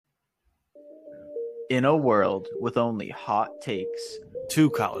In a world with only hot takes, Two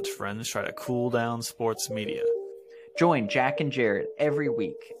college friends try to cool down sports media. join Jack and Jared every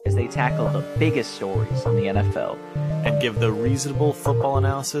week as they tackle the biggest stories in the NFL. And give the reasonable football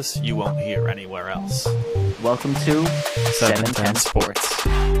analysis you won't hear anywhere else. Welcome to 710 Sports.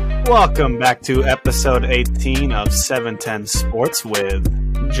 Welcome back to episode 18 of 710 Sports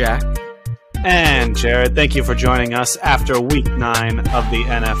with Jack and Jared. Thank you for joining us after week 9 of the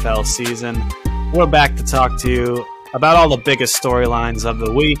NFL season. We're back to talk to you about all the biggest storylines of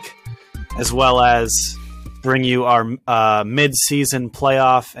the week, as well as bring you our mid-season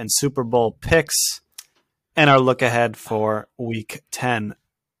playoff and Super Bowl picks and our look ahead for week 10.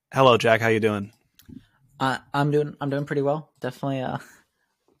 Hello, Jack. How you doing? I'm doing pretty well. Definitely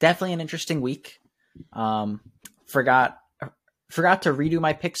an interesting week. Forgot to redo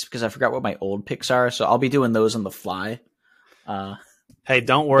my picks because I forgot what my old picks are, so I'll be doing those on the fly. Hey,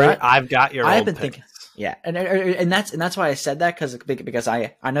 don't worry. I've got your old picks. Thinking, yeah, and that's why I said that because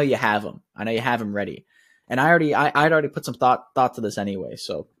I know you have them. I know you have them ready, and I'd already put some thought to this anyway.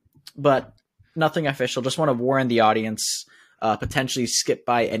 So, but nothing official. Just want to warn the audience. Potentially skip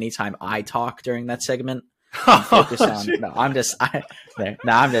by anytime I talk during that segment. Focus on. No, I'm just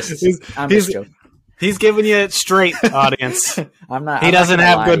joking. He's giving you it straight, audience. I'm not. He doesn't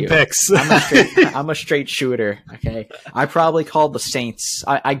have good picks. I'm a straight shooter. Okay, I probably called the Saints.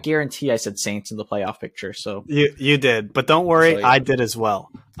 I guarantee I said Saints in the playoff picture. So you did, but don't worry, I did as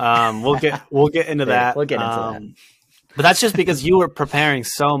well. We'll get into that. We'll get into that. But that's just because you were preparing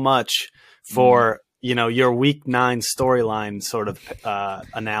so much for your week 9 storyline sort of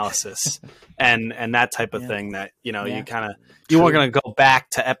analysis and that type of thing that you weren't going to go back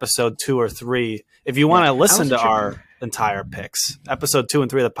to episode 2 or 3 if you want to listen to our entire picks. Episode 2 and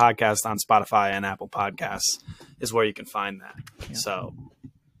 3 of the podcast on Spotify and Apple Podcasts is where you can find that. Yeah. So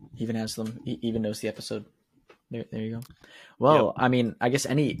even has them, even knows the episode. There you go. Well, yep. I mean, I guess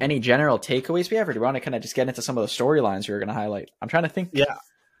any general takeaways we have, or do you want to kind of just get into some of the storylines we were going to highlight? I'm trying to think. Yeah.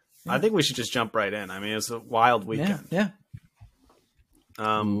 I think we should just jump right in. I mean, it's a wild weekend. Yeah.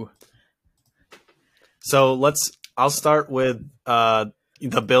 So I'll start with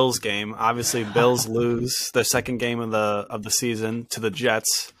the Bills game. Obviously, Bills lose their second game of the season to the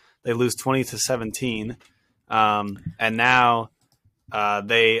Jets. They lose 20-17, and now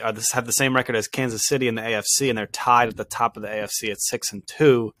they have the same record as Kansas City in the AFC, and they're tied at the top of the AFC at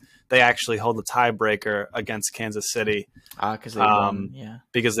 6-2. They actually hold the tiebreaker against Kansas City because they won. Yeah,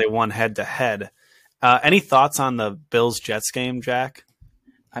 because they won head to head. Any thoughts on the Bills Jets game, Jack?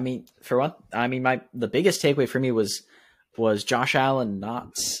 I mean, for one, the biggest takeaway for me was Josh Allen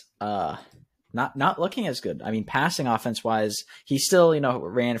not looking as good. I mean, passing offense wise, he still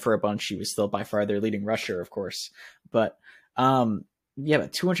ran for a bunch. He was still by far their leading rusher, of course, but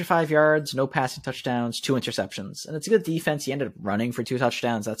 205 yards, no passing touchdowns, 2 interceptions, and it's a good defense. He ended up running for 2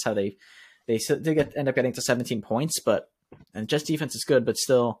 touchdowns. That's how they end up getting to 17 points. And just defense is good, but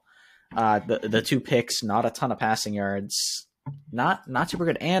still, the 2 picks, not a ton of passing yards, not super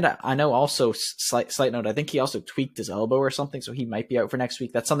good. And I know also slight note, I think he also tweaked his elbow or something, so he might be out for next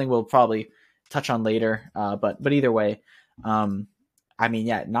week. That's something we'll probably touch on later. But either way, not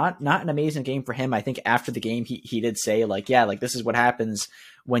an amazing game for him. I think after the game, he did say this is what happens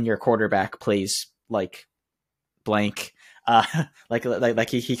when your quarterback plays like blank.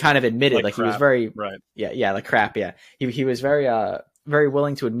 He kind of admitted like he was very right. Yeah, like crap. Yeah, he was very very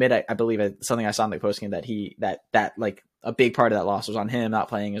willing to admit. I believe something I saw in the posting that that like a big part of that loss was on him not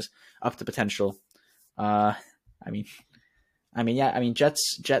playing as up to potential. Jets.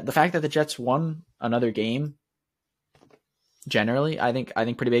 The fact that the Jets won another game. Generally, I think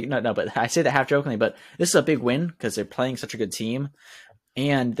pretty big. No, but I say that half jokingly, but this is a big win because they're playing such a good team.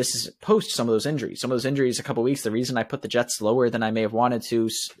 And this is post some of those injuries. Some of those injuries a couple of weeks, the reason I put the Jets lower than I may have wanted to,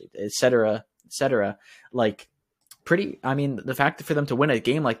 et cetera, the fact for them to win a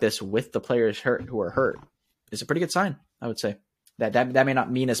game like this with the players who are hurt is a pretty good sign, I would say. That may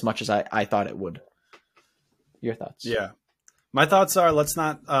not mean as much as I thought it would. Your thoughts? Yeah. My thoughts are let's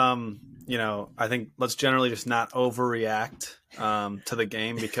not, I think let's generally just not overreact to the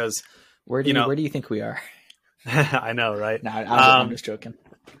game because where do you think we are? I know, right? No, I'm just joking.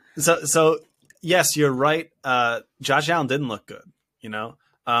 So yes, you're right. Josh Allen didn't look good,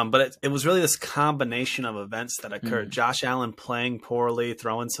 but it was really this combination of events that occurred. Josh Allen playing poorly,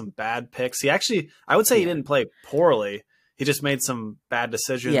 throwing some bad picks. He didn't play poorly. He just made some bad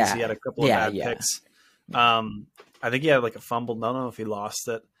decisions. Yeah. He had a couple of bad picks. I think he had like a fumble. I don't know if he lost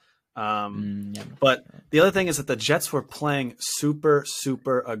it. But the other thing is that the Jets were playing super,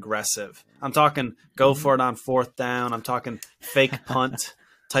 super aggressive. I'm talking go for it on 4th down. I'm talking fake punt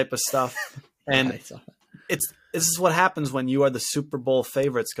type of stuff. And this is what happens when you are the Super Bowl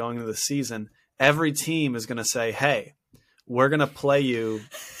favorites going into the season. Every team is going to say, hey, we're going to play you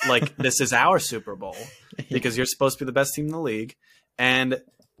like this is our Super Bowl because you're supposed to be the best team in the league. And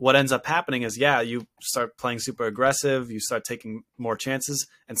what ends up happening is, you start playing super aggressive, you start taking more chances,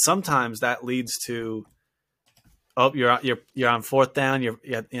 and sometimes that leads to, you're on fourth down, you're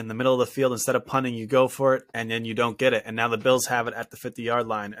in the middle of the field, instead of punting, you go for it, and then you don't get it, and now the Bills have it at the 50-yard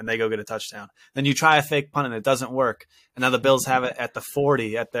line, and they go get a touchdown. Then you try a fake punt, and it doesn't work, and now the Bills have it at the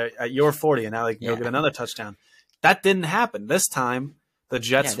 40, at your 40, and now they can go get another touchdown. That didn't happen this time. The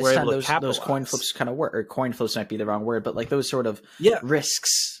Jets were able to capitalize. Those coin flips kind of work, or coin flips might be the wrong word, but like those sort of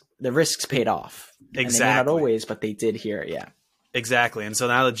risks, the risks paid off. Exactly. And they may not always, but they did here. Yeah. Exactly. And so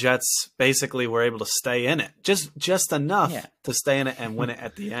now the Jets basically were able to stay in it, just enough to stay in it and win it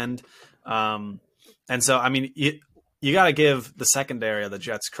at the end. And so, I mean, you got to give the secondary of the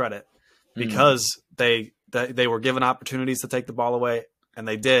Jets credit because they were given opportunities to take the ball away. And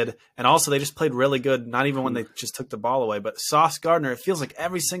they did. And also they just played really good, not even when they just took the ball away. But Sauce Gardner, it feels like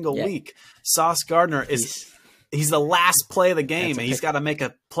every single week, Sauce Gardner he's the last play of the game, and he's got to make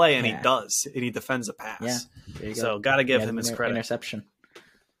a play, and he does. And he defends a pass. Yeah, so got to give him his credit. Interception.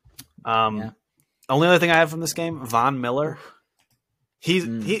 Only other thing I have from this game, Von Miller.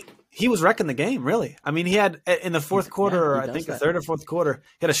 He was wrecking the game, really. I mean, he had in the fourth quarter, I think the third or fourth quarter,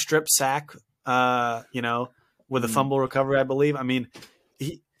 he had a strip sack, with a fumble recovery, I believe. I mean,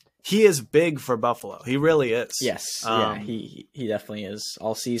 he is big for Buffalo. He really is. Yes. He definitely is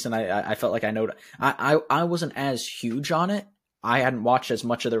all season. I felt like I wasn't as huge on it. I hadn't watched as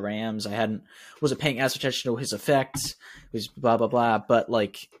much of the Rams. Wasn't paying as much attention to his effects. It was blah, blah, blah. But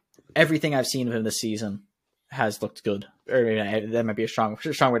like everything I've seen of him this season has looked good. Or maybe that might be a strong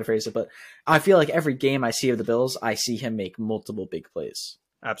way to phrase it. But I feel like every game I see of the Bills, I see him make multiple big plays.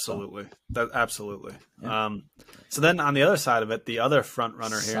 Absolutely. Absolutely. Yeah. So then on the other side of it, the other front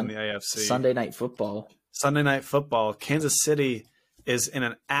runner here in the AFC. Sunday Night Football. Kansas City is in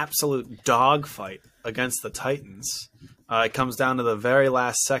an absolute dogfight against the Titans. It comes down to the very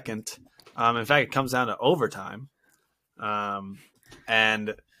last second. In fact, it comes down to overtime.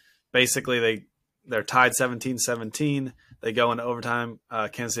 And basically they're tied 17-17. They go into overtime.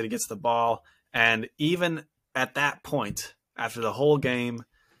 Kansas City gets the ball. And even at that point, after the whole game,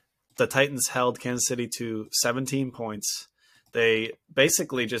 the Titans held Kansas City to 17 points. They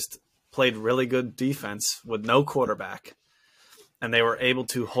basically just played really good defense with no quarterback, and they were able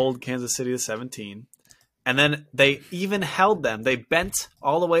to hold Kansas City to 17. And then they even held them. They bent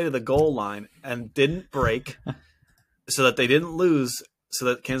all the way to the goal line and didn't break so that they didn't lose, so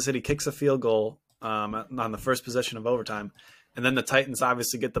that Kansas City kicks a field goal on the first possession of overtime. And then the Titans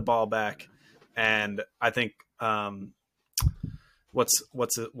obviously get the ball back. And I think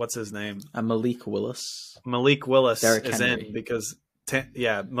what's his name? Malik Willis. Malik Willis is in because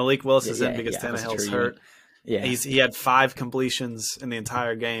Malik Willis is in because Tannehill's hurt. Yeah, he had 5 completions in the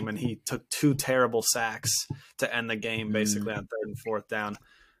entire game, and he took 2 terrible sacks to end the game, basically on 3rd and 4th down,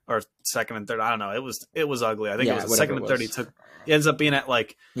 or 2nd and 3rd. I don't know. It was ugly. I think it was 2nd and 3rd. He ends up being at for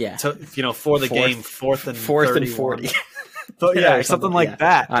the game 4th and 40. But something like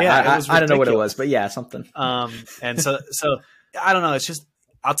that. I don't know what it was, but something. And so I don't know. It's just,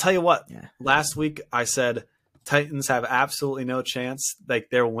 I'll tell you what. Yeah. Last week I said Titans have absolutely no chance. Like,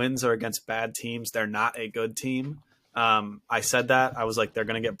 their wins are against bad teams. They're not a good team. I said that. I was like, they're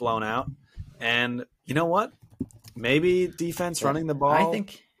going to get blown out. And you know what? Maybe defense running the ball. I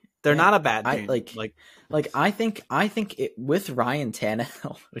think they're not a bad team. I think it, with Ryan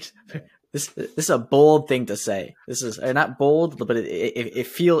Tannehill, which, This is a bold thing to say. This is not bold, but it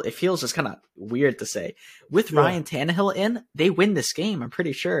feels just kind of weird to say. With Ryan Tannehill in, they win this game. I'm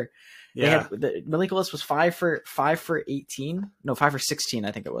pretty sure. Yeah, Malik Willis was 5 for 18. No, 5 for 16.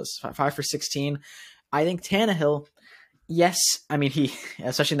 I think it was 5 for 16. I think Tannehill. Yes, I mean he,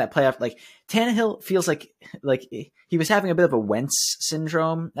 especially in that playoff. Like, Tannehill feels like he was having a bit of a Wentz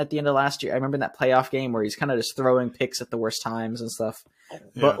syndrome at the end of last year. I remember in that playoff game where he's kind of just throwing picks at the worst times and stuff. Yeah.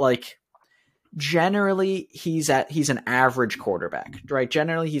 But like, generally he's an average quarterback, right?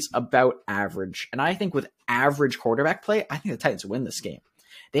 Generally he's about average. And I think with average quarterback play, I think the Titans win this game.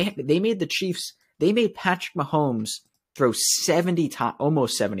 They made Patrick Mahomes throw 70 times,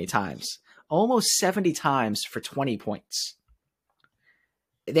 almost 70 times for 20 points.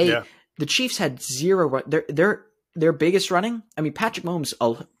 The Chiefs had 0. Their biggest running. I mean, Patrick Mahomes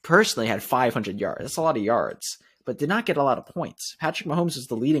personally had 500 yards. That's a lot of yards, but did not get a lot of points. Patrick Mahomes was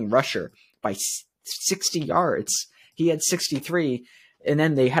the leading rusher by 60 yards. He had 63. And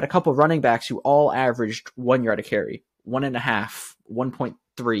then they had a couple of running backs who all averaged 1 yard a carry, 1.5,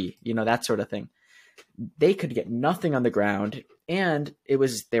 3, that sort of thing. They could get nothing on the ground, and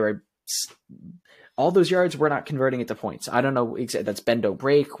all those yards were not converting into points. I don't know that's bend don't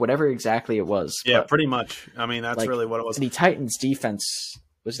break, whatever exactly it was. Yeah, pretty much. I mean, that's really what it was. The Titans defense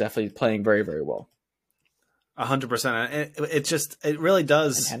was definitely playing very, very well. 100%. It really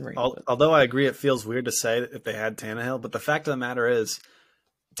does. Henry, although I agree, it feels weird to say if they had Tannehill, but the fact of the matter is,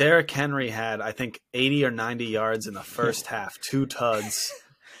 Derrick Henry had, I think, 80 or 90 yards in the first half, 2 tugs.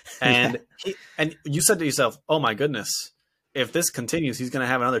 And and you said to yourself, oh my goodness, if this continues, he's going to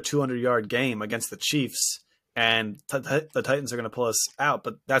have another 200-yard game against the Chiefs, and the Titans are going to pull us out.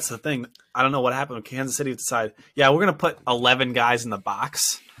 But that's the thing. I don't know what happened when Kansas City decided, we're going to put 11 guys in the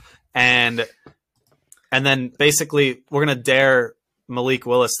box, and then basically we're going to dare Malik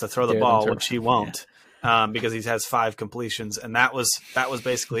Willis to throw the ball, which he won't. Because he has 5 completions, and that was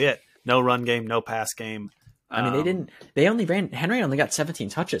basically it. No run game, no pass game. I mean, Henry only got 17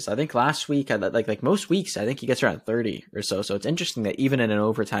 touches. I think last week, like most weeks, I think he gets around 30 or so. So it's interesting that even in an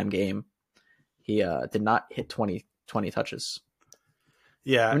overtime game, he did not hit 20 touches.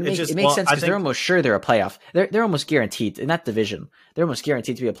 Yeah, I mean, it makes sense because they're almost sure they're a playoff. They're almost guaranteed in that division. They're almost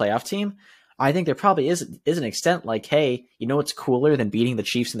guaranteed to be a playoff team. I think there probably is an extent like, hey, what's cooler than beating the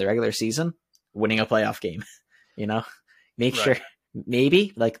Chiefs in the regular season? Winning a playoff game, make sure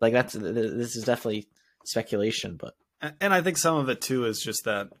maybe like this is definitely speculation, but and I think some of it too is just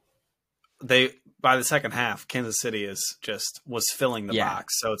that by the second half, Kansas City was filling the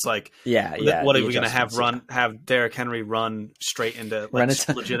box. So it's like, what are we going to have Derrick Henry run straight into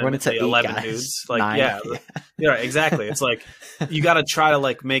legitimately 11 dudes? Like, exactly. It's like, you got to try to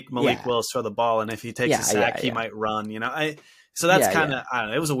like make Malik Willis throw the ball. And if he takes a sack, he might run, So that's kind of, I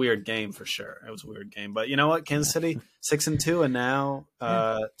don't know. It was a weird game for sure. It was a weird game, but you know what? Kansas City 6-2, and now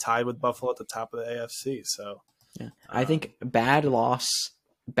tied with Buffalo at the top of the AFC. So I think bad win.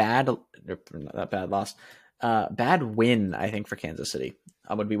 I think for Kansas City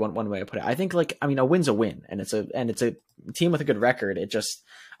would be one way to put it. I think a win's a win, and it's a team with a good record. It just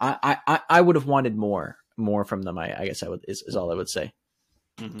I would have wanted more from them. I guess is all I would say.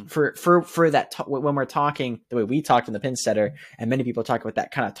 Mm-hmm. For that when we're talking the way we talked in the Pinsetter, and many people talk about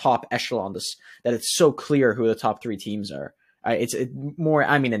that kind of top echelon, that it's so clear who the top 3 teams are. It's more,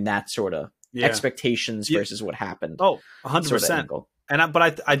 in that sort of expectations versus what happened. 100%.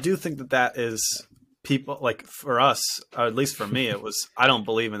 But I do think that is people, like for us, or at least for me, it was, I don't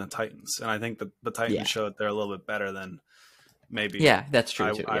believe in the Titans, and I think that the Titans showed they're a little bit better than maybe. Yeah, that's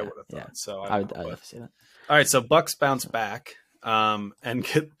true too. I would have thought. Yeah. So I would have to say that. All right, so Bucks bounce back. And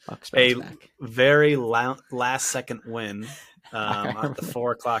get a very last second win at the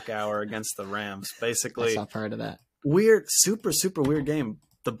 4:00 hour against the Rams. Basically, I saw part of that. Weird, super, super weird game.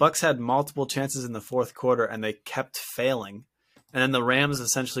 The Bucks had multiple chances in the fourth quarter, and they kept failing. And then the Rams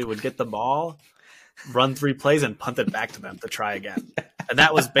essentially would get the ball, run 3 plays, and punt it back to them to try again. And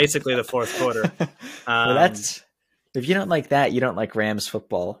that was basically the fourth quarter. Well, if you don't like that, you don't like Rams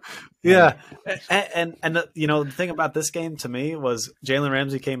football. Yeah. And the thing about this game to me was Jalen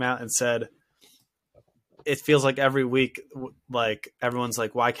Ramsey came out and said, it feels like every week, like everyone's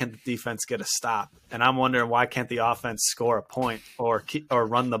like, why can't the defense get a stop? And I'm wondering, why can't the offense score a point or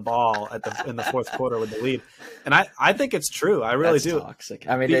run the ball in the fourth quarter with the lead? And I think it's true. I really do. Toxic.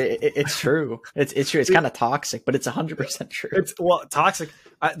 I mean, it's true. It's true. It's kind of toxic, but it's 100% true. It's toxic.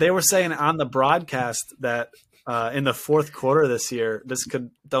 They were saying on the broadcast that in the fourth quarter this year,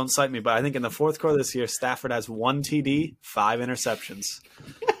 don't cite me, but I think in the fourth quarter this year, Stafford has 1 TD, 5 interceptions.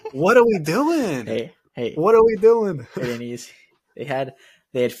 What are we doing? Hey, what are we doing? It ain't easy. They had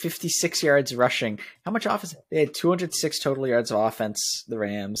 56 yards rushing. How much offense? They had 206 total yards of offense. The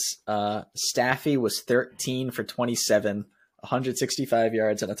Rams. Staffy was 13 for 27, 165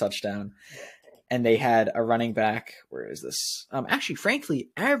 yards and a touchdown. And they had a running back. Where is this? Actually, frankly,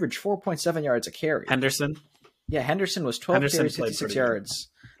 average 4.7 yards a carry. Henderson. Yeah, Henderson was 12 carries, 56 yards.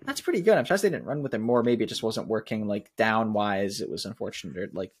 Good. That's pretty good. I'm surprised they didn't run with him more. Maybe it just wasn't working, like down wise. It was unfortunate, or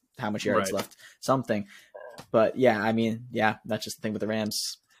like how much yards left, something. But that's just the thing with the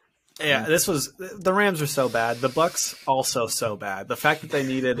Rams. Yeah, the Rams were so bad. The Bucks also so bad. The fact that they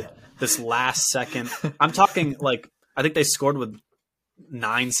needed this last second. I'm talking like, I think they scored with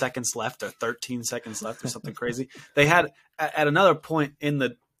 9 seconds left or 13 seconds left or something crazy. They had at another point in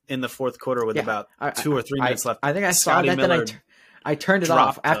the fourth quarter with about 2 or 3 minutes left. I think I saw that. Then I turned it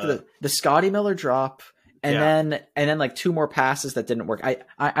off after the Scotty Miller drop, and then like 2 more passes that didn't work. I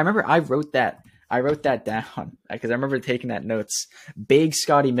remember I wrote that down because I remember taking that notes. Big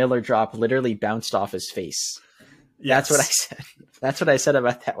Scotty Miller drop literally bounced off his face. Yes. That's what I said. That's what I said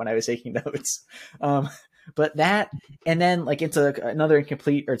about that when I was taking notes. But that, and then like into another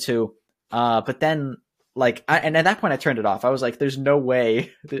incomplete or two. But then like, and at that point I turned it off. I was like, there's no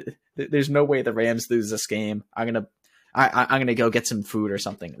way the Rams lose this game. I'm gonna go get some food or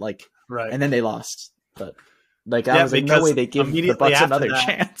something. Like, right. And then they lost. But like, I was like, no way they give the Bucs another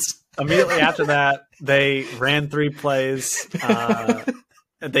chance. Immediately after that, they ran 3 plays. I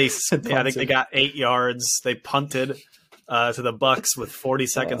think they got 8 yards. They punted to the Bucs with 40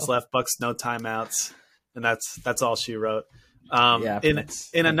 seconds left. Bucs no timeouts, and that's all she wrote. In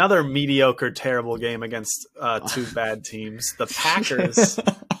another mediocre, terrible game against 2 bad teams, the Packers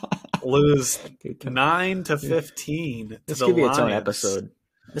lose 9-15. This could be its own episode.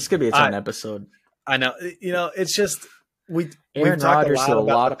 This could be its own episode. I know. You know, it's just we've talked a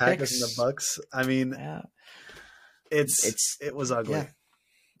lot about the Packers picks. and the Bucs. I mean, it was ugly.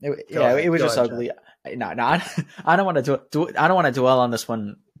 Yeah. It was just ugly. No, I don't want to dwell on this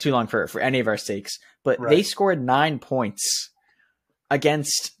one too long for any of our sakes. But they scored 9 points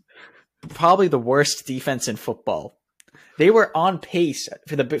against probably the worst defense in football. They were on pace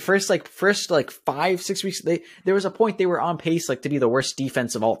for the first 5-6 weeks. There was a point they were on pace like to be the worst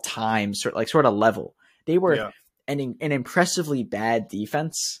defense of all time, sort of level. They were an impressively bad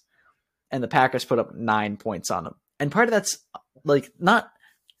defense, and the Packers put up 9 points on them. And part of that's like not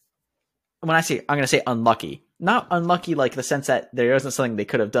when I'm going to say unlucky, not unlucky like the sense that there wasn't something they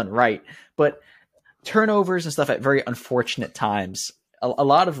could have done right, but turnovers and stuff at very unfortunate times. A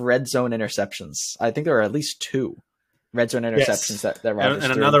lot of red zone interceptions. I think there were at least 2 red zone interceptions that Rodgers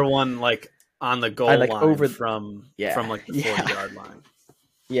and threw. Another one like on the goal line from like the 40-yard line.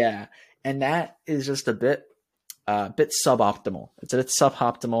 Yeah, and that is just a bit suboptimal. It's a bit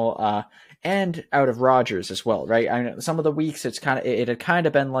suboptimal, and out of Rodgers as well, right? I mean, some of the weeks it had kind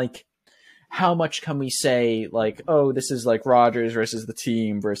of been like, how much can we say like, oh, this is like Rodgers versus the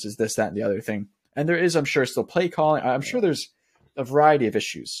team versus this, that, and the other thing. And there is, I'm sure, still play calling. I'm sure there's a variety of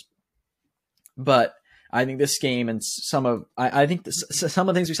issues, but I think this game and some of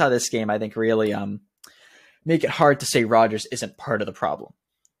the things we saw this game, I think really make it hard to say Rodgers isn't part of the problem,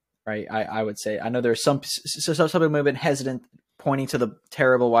 right? I would say, I know there's some people have been hesitant pointing to the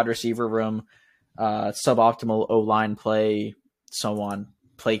terrible wide receiver room, suboptimal O-line play, so on,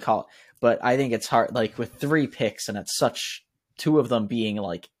 play call. But I think it's hard, like with 3 picks and it's such 2 of them being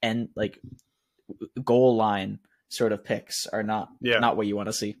like goal line sort of picks are not what you want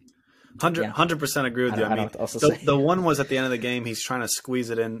to see. 100% agree with you. I mean, the one was at the end of the game. He's trying to squeeze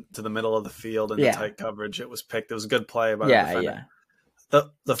it into the middle of the field into tight coverage. It was picked. It was a good play by the defender.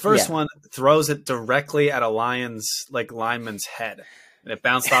 The first one throws it directly at a lineman's head, and it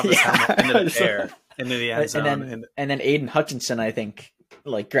bounced off his helmet into the air, into the end zone. And then Aiden Hutchinson, I think,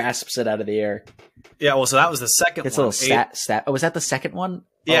 like grasps it out of the air. Yeah, well, so that was the second one. It's a little stat. Oh, was that the second one?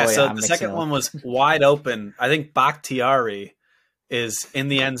 Yeah, the second one was wide open. I think Bakhtiari is in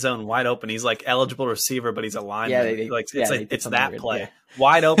the end zone wide open. He's like eligible receiver, but he's a lineman. It's that play.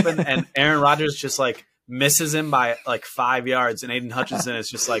 Wide open, and Aaron Rodgers just like misses him by like 5 yards, and Aiden Hutchinson is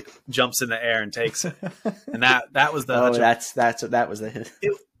just like jumps in the air and takes it. And that was the that was the hit.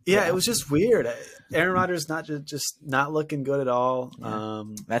 It was just weird. Aaron Rodgers just not looking good at all. Yeah.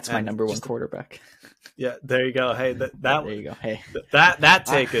 That's my number 1 quarterback. Yeah, there you go. Hey, there you go. Hey, that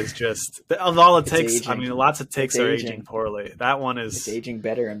take is just of all it takes. Aging. I mean, lots of takes are aging poorly. That one is it's aging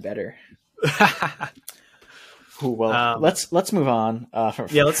better and better. Well, let's move on.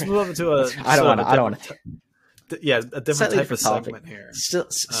 Let's move over to a. I don't want to. A different type of segment here.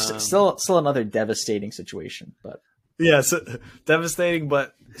 Still another devastating situation, but. Yes, devastating,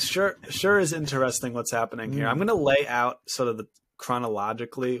 but sure is interesting what's happening here. I'm going to lay out sort of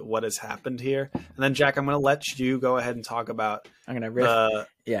chronologically what has happened here, and then Jack, I'm going to let you go ahead and talk about. I'm going to riff.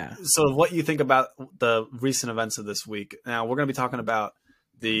 Sort of what you think about the recent events of this week. Now we're going to be talking about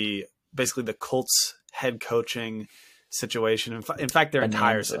basically the Colts head coaching situation. In fact, their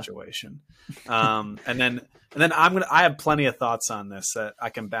entire situation. And then I have plenty of thoughts on this that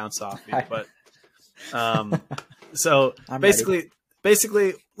I can bounce off you, but. So basically,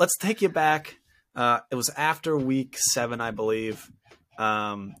 let's take you back. It was after week 7, I believe.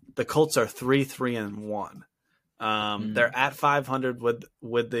 The Colts are 3-3-1. They're at 500 with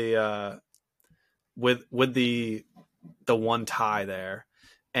the one tie there,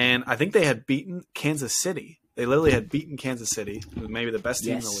 and I think they had beaten Kansas City. They literally had beaten Kansas City, who's maybe the best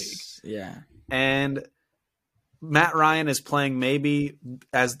team in the league. Yeah, and Matt Ryan is playing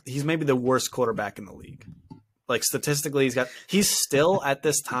he's maybe the worst quarterback in the league. Like statistically, he's still at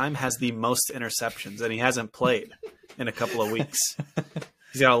this time has the most interceptions, and he hasn't played in a couple of weeks.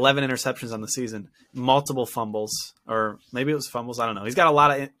 He's got 11 interceptions on the season, multiple fumbles, or maybe it was fumbles. I don't know. He's got a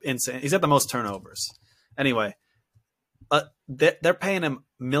lot of he's got the most turnovers, Anyway, they're paying him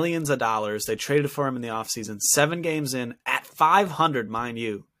millions of dollars. They traded for him in the offseason. 7 games in at 500, mind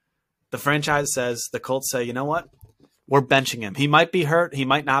you. The franchise says, the Colts say, you know what? We're benching him. He might be hurt. He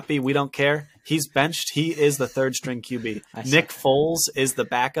might not be. We don't care. He's benched. He is the third string QB. Nick Foles is the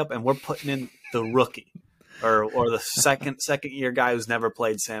backup, and we're putting in the rookie or the second year guy who's never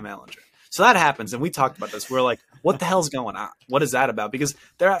played, Sam Ehlinger. So that happens, and we talked about this. We're like, what the hell's going on? What is that about? Because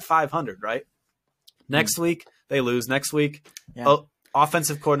they're at 500, right? Next week, they lose. Next week,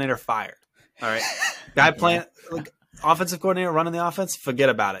 offensive coordinator fired. All right. Guy playing offensive coordinator running the offense, forget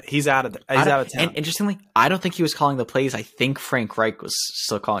about it. He's out of town. And interestingly, I don't think he was calling the plays. I think Frank Reich was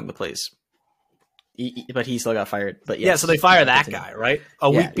still calling the plays. But he still got fired. But yes, yeah, so they fire that guy, right?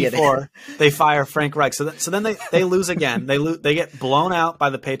 A week before they fire Frank Reich. So then they lose again. They get blown out by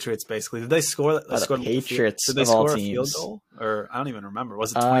the Patriots. Basically, did they score? The Patriots. Did they score a field goal? Or I don't even remember.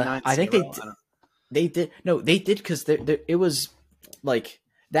 Was it 29? I think they did. No, they did because it was like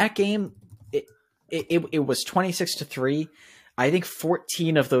that game. It was 26-3. I think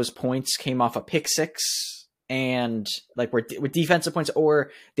 14 of those points came off a pick six. And like with defensive points,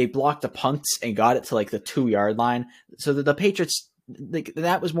 or they blocked the punts and got it to like the 2-yard line. So the Patriots,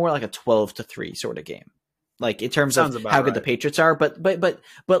 that was more like a 12-3 sort of game, like in terms of how good the Patriots are. But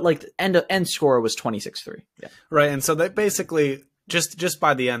like the end score was 26-3. Yeah, right. And so they basically just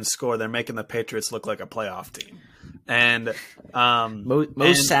by the end score, they're making the Patriots look like a playoff team. And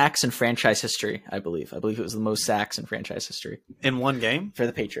most sacks in franchise history, I believe. I believe it was the most sacks in franchise history in one game for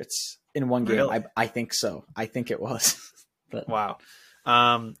the Patriots. In one game, really? I think so. I think it was. But. Wow.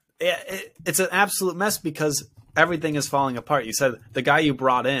 It's an absolute mess because everything is falling apart. You said the guy you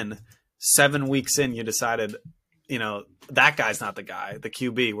brought in 7 weeks in, you decided, that guy's not the guy, the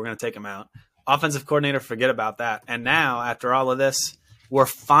QB. We're going to take him out. Offensive coordinator, forget about that. And now, after all of this, we're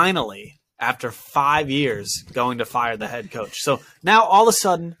finally, after 5 years, going to fire the head coach. So now all of a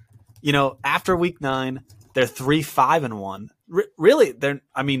sudden, after week 9, they're 3-5-1. Really, they're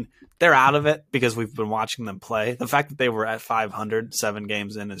out of it because we've been watching them play. The fact that they were at 500 7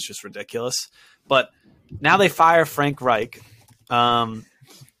 games in is just ridiculous. But now they fire Frank Reich, and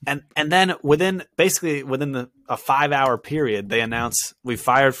then within a 5-hour period, they announce we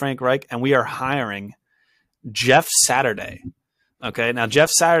fired Frank Reich and we are hiring Jeff Saturday. Okay, now Jeff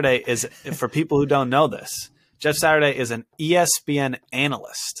Saturday is, for people who don't know this, Jeff Saturday is an ESPN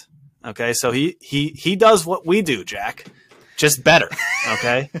analyst. Okay, so he does what we do, Jack, just better.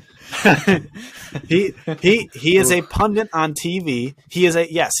 Okay. he is a pundit on TV. He is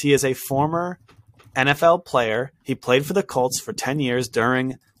a former NFL player. He played for the Colts for 10 years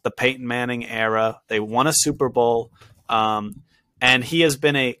during the Peyton Manning era. They won a Super Bowl, and he has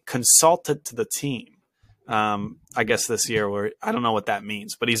been a consultant to the team. I guess this year, where I don't know what that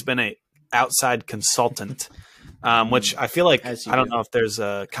means, but he's been a outside consultant, which I feel like I don't know if there's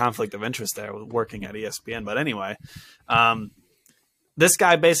a conflict of interest there with working at ESPN. But anyway, this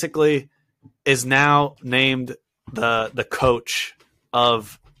guy basically is now named the coach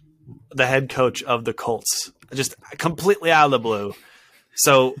of the head coach of the Colts, just completely out of the blue.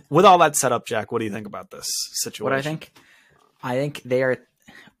 So with all that set up, Jack, what do you think about this situation? What I think they are.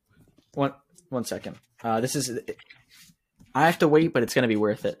 One second. This is. I have to wait, but it's going to be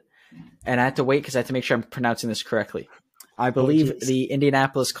worth it. And I have to wait because I have to make sure I'm pronouncing this correctly. I believe the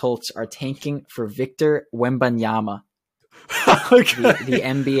Indianapolis Colts are tanking for Victor Wembanyama, the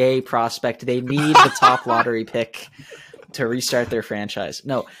NBA prospect. They need the top lottery pick to restart their franchise.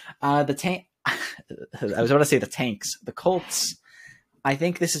 No, the tank. I was about to say the tanks. The Colts. I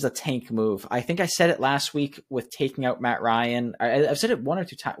think this is a tank move. I think I said it last week with taking out Matt Ryan. I've said it one or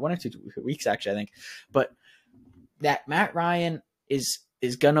two weeks actually, I think. But that Matt Ryan is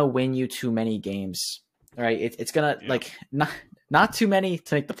gonna win you too many games. All right, it's gonna like not too many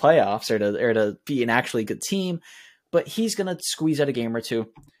to make the playoffs or to be an actually good team, but he's gonna squeeze out a game or two.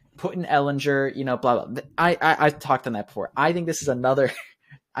 Put in Ellinger, blah blah. I've talked on that before. I think this is another.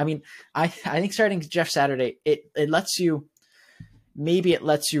 I mean, I think starting Jeff Saturday, it lets you. Maybe it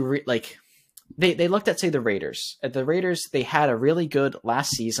lets you they looked at, say, the Raiders. At the Raiders, they had a really good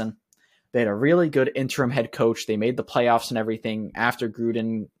last season. They had a really good interim head coach. They made the playoffs and everything after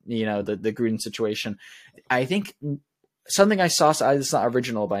Gruden, the Gruden situation. I think something I saw, it's not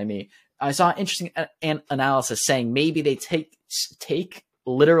original by me. I saw an interesting analysis saying maybe they take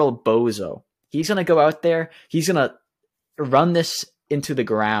literal Bozo. He's going to go out there. He's going to run this into the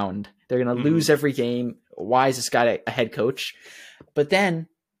ground. They're going to lose every game. Why is this guy a head coach? But then,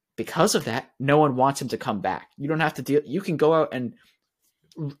 because of that, no one wants him to come back. You don't have to deal. You can go out and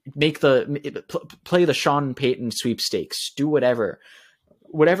play the Sean Payton sweepstakes. Do whatever.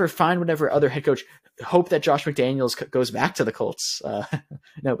 Find whatever other head coach. hope that Josh McDaniels goes back to the Colts.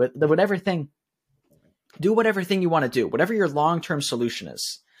 No, but do whatever thing you want to do, whatever your long-term solution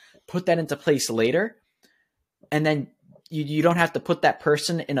is, put that into place later. And then you don't have to put that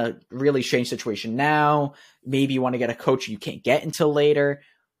person in a really strange situation now. Maybe you want to get a coach you can't get until later.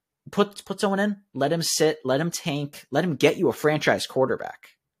 Put someone in, let him sit, let him tank, let him get you a franchise quarterback.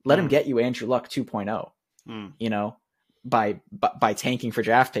 Let him get you Andrew Luck 2.0, you know, by tanking for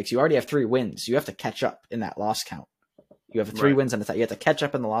draft picks. You already have 3 wins. You have to catch up in that loss count. You have 3 wins on the side. You have to catch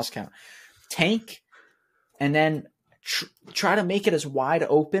up in the loss count. Tank, and then try to make it as wide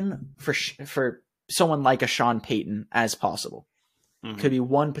open for someone like a Sean Payton as possible. Could be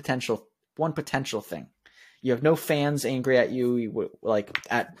one potential thing. You have no fans angry at you, like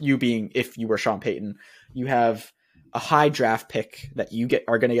at you being, if you were Sean Payton, you have a high draft pick that you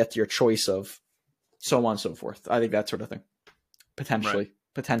are going to get your choice of, so on and so forth. I think that sort of thing. Potentially.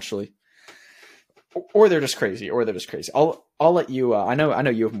 Or they're just crazy. I'll let you, I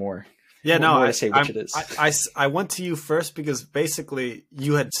know you have more. Yeah, no, more to say which it is. I went to you first because basically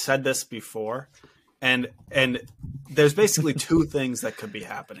you had said this before, and there's basically 2 things that could be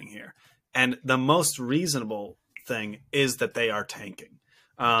happening here. And the most reasonable thing is that they are tanking,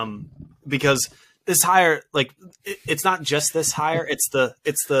 because this hire, like, it's not just this hire. It's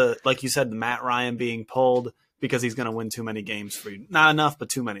the like you said, the Matt Ryan being pulled because he's going to win too many games for you. Not enough, but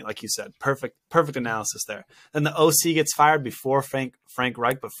too many, like you said. Perfect analysis there. Then the OC gets fired before Frank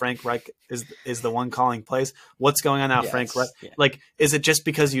Reich, but Frank Reich is the one calling plays. What's going on now, yes, Frank Reich? Yeah. Like, is it just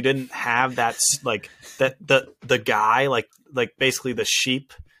because you didn't have that, like, that the guy, like basically the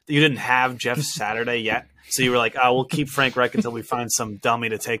sheep? You didn't have Jeff Saturday yet, so you were like, "Oh, we'll keep Frank Reich until we find some dummy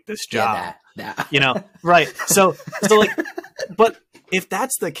to take this job." Yeah, nah. You know, right? So like, but if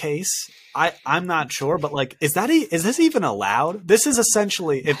that's the case, I'm not sure. But like, is this even allowed? This is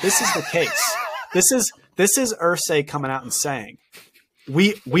essentially, if this is the case, this is Irsay coming out and saying,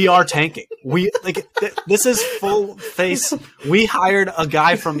 we are tanking. This is full face. We hired a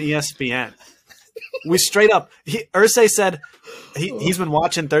guy from ESPN. We straight up, Irsay said he's been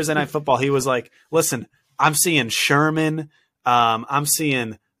watching Thursday Night Football. He was like, listen, I'm seeing Sherman. I'm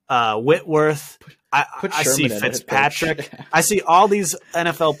seeing Whitworth. I see Fitzpatrick. I see all these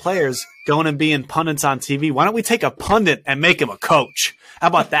NFL players going and being pundits on TV. Why don't we take a pundit and make him a coach? How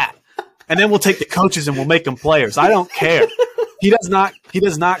about that? And then we'll take the coaches and we'll make them players. I don't care. He does not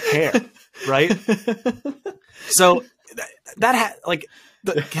care. Right. So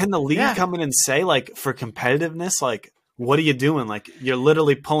can the league come in and say, like, for competitiveness, like, what are you doing? Like, you're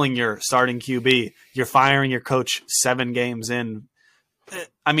literally pulling your starting QB. You're firing your coach 7 games in.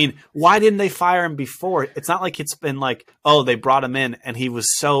 I mean, why didn't they fire him before? It's not like it's been like, oh, they brought him in and he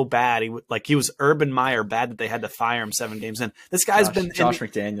was so bad. He was Urban Meyer bad that they had to fire him 7 games in. This guy's been Josh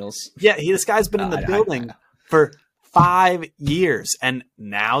McDaniels. Yeah, this guy's been in the building for 5 years, and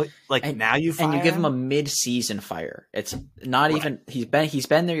now you fire and you give him a mid-season fire. It's not even he's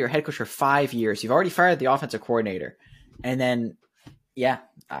been there, your head coach, for 5 years. You've already fired the offensive coordinator, and then I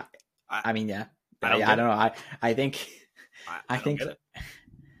don't know. I think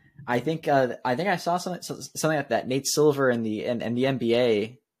I saw something like that. Nate Silver and the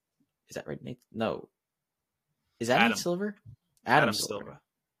NBA. Is that right? No, is that Nate Silver? Adam Silver.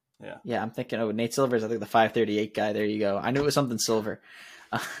 Yeah, I'm thinking. Oh, Nate Silver is, I think, the 538 guy. There you go. I knew it was something Silver.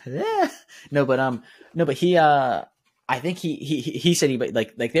 But he. I think he said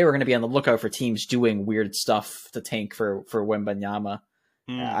like they were going to be on the lookout for teams doing weird stuff to tank for Wembanyama.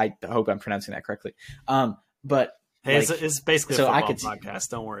 I hope I'm pronouncing that correctly. But hey, it's basically a football podcast.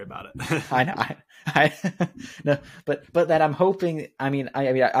 Don't worry about it. I know. No, but that I'm hoping.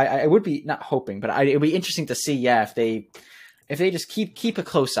 I would be not hoping, but it'd be interesting to see. Yeah, if they just keep a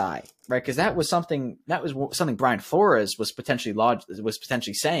close eye, right? Because that was something Brian Flores was potentially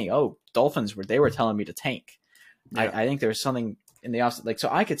saying. Oh, Dolphins they were telling me to tank. Yeah. I think there was something in the opposite. Like, so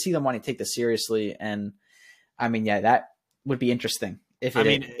I could see them wanting to take this seriously, and that would be interesting if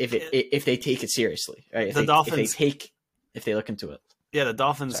they take it seriously, right? If they look into it. Yeah, the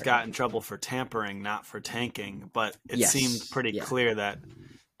Dolphins got in trouble for tampering, not for tanking, but it seemed pretty clear that.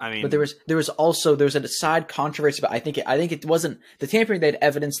 But there was a side controversy, but I think it wasn't the tampering that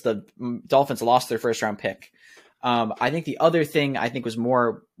evidenced the Dolphins lost their first round pick. I think the other thing was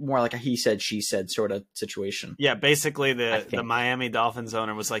more like a he said she said sort of situation. Yeah, basically the Miami Dolphins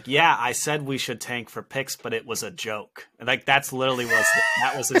owner was like, "Yeah, I said we should tank for picks, but it was a joke." And like that's literally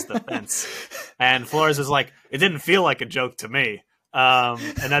that was his defense. And Flores was like, "It didn't feel like a joke to me."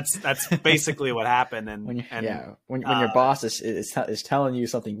 And that's basically what happened. And when your boss is telling you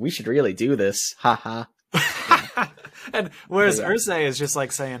something, we should really do this. Ha ha. And whereas Irsay is just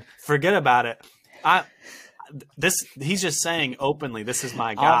like saying, forget about it. He's just saying openly, this is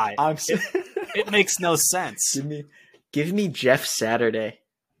my guy. It makes no sense. Give me Jeff Saturday.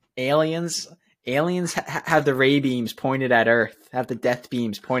 Aliens have the ray beams pointed at Earth, have the death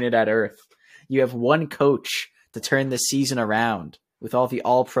beams pointed at Earth. You have one coach to turn this season around with all the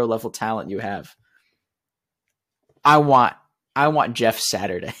all-pro level talent you have. I want Jeff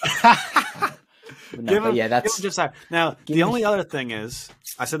Saturday. That's Jeff Saturday. Now, the only other thing is,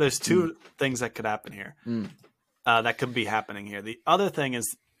 I said there's two things that could happen here. That could be happening here. The other thing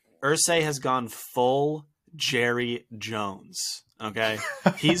is Irsay has gone full Jerry Jones. Okay,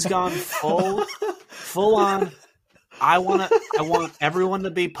 he's gone full on. I want everyone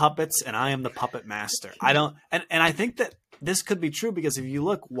to be puppets, and I am the puppet master. And I think that this could be true because if you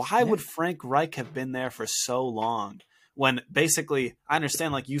look, why would Frank Reich have been there for so long? When basically, I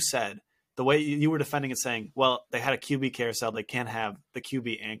understand, like you said, the way you were defending it, saying, well, they had a QB carousel, they can't have the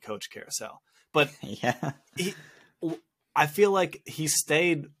QB and coach carousel. But I feel like he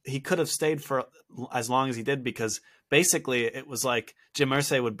could have stayed for as long as he did because basically it was like Jim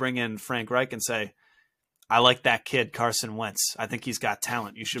Irsay would bring in Frank Reich and say, I like that kid, Carson Wentz. I think he's got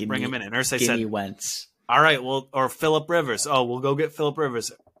talent. You should bring him in. And Irsay said, Wentz. All right, well, or Phillip Rivers. Oh, we'll go get Phillip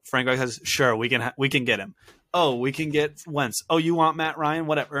Rivers. Frank Reich says, sure, we can get him. Oh, we can get Wentz. Oh, you want Matt Ryan?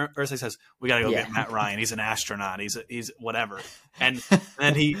 Whatever. Irsay says, we got to go get Matt Ryan. He's an astronaut. He's whatever. And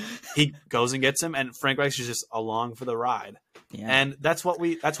then he goes and gets him, and Frank Reich's just along for the ride. Yeah. And that's what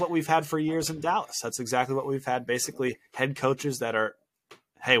we've had for years in Dallas. That's exactly what we've had. Basically, head coaches that are,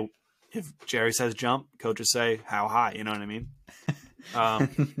 hey, if Jerry says jump, coaches say how high. You know what I mean?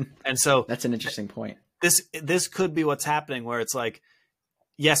 And so that's an interesting point. This could be what's happening, where it's like,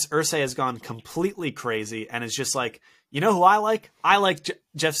 yes, Irsay has gone completely crazy, and it's just like, you know who I like? I like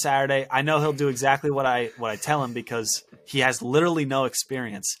Jeff Saturday. I know he'll do exactly what I tell him because he has literally no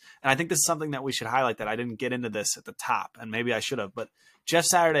experience. And I think this is something that we should highlight, that I didn't get into this at the top, and maybe I should have. But Jeff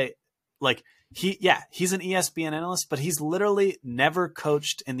Saturday, like he's an ESPN analyst, but he's literally never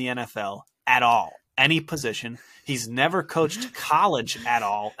coached in the NFL at all, any position. He's never coached college at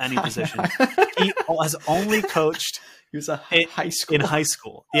all, any position. He has only coached. He was high school. In high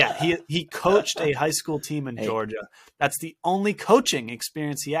school. Yeah, he coached a high school team in Georgia. That's the only coaching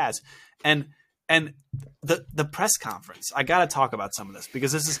experience he has. And the press conference, I got to talk about some of this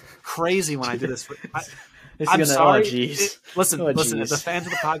because this is crazy when I do this. I'm sorry. Listen, the fans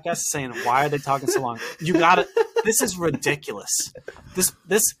of the podcast are saying, why are they talking so long? This is ridiculous.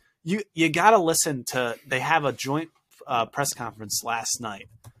 You got to listen to, they have a joint press conference last night.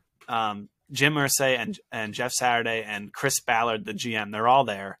 Jim Irsay and Jeff Saturday and Chris Ballard, the GM, they're all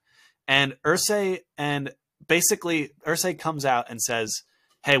there. And Irsay comes out and says,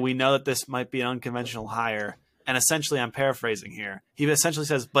 hey, we know that this might be an unconventional hire. And essentially, I'm paraphrasing here. He essentially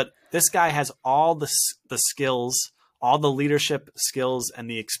says, but this guy has all the skills, all the leadership skills and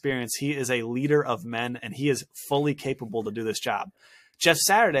the experience. He is a leader of men, and he is fully capable to do this job. Jeff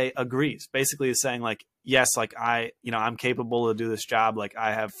Saturday agrees, basically is saying, like, yes, like I'm capable to do this job. Like,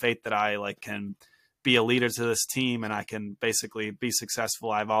 I have faith that I can be a leader to this team, and I can basically be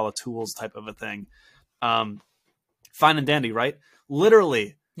successful. I have all the tools, type of a thing. Fine and dandy, right?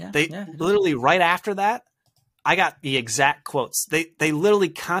 Literally, literally right after that, I got the exact quotes. They literally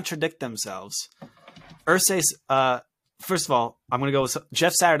contradict themselves. Irsay's, first of all, I'm going to go with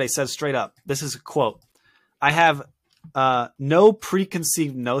Jeff Saturday says straight up, this is a quote. I have no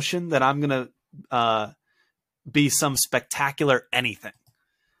preconceived notion that I'm going to be some spectacular anything.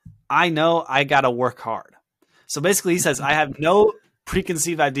 I know I got to work hard. So basically he says, I have no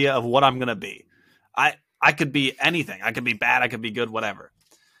preconceived idea of what I'm going to be. I could be anything. I could be bad. I could be good, whatever.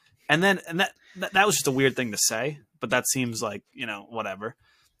 And that was just a weird thing to say, but that seems like, whatever.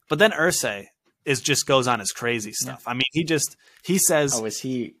 But then Irsay just goes on his crazy stuff. Yeah. I mean, he says, oh, is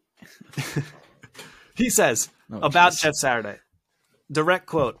he, he says about Jeff Saturday, direct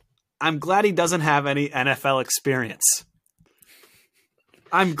quote, I'm glad he doesn't have any NFL experience.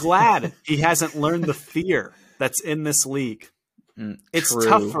 I'm glad he hasn't learned the fear that's in this league. It's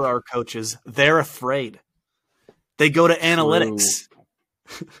tough for our coaches. They're afraid. They go to analytics.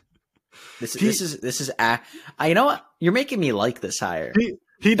 This is you know what? You're making me like this hire.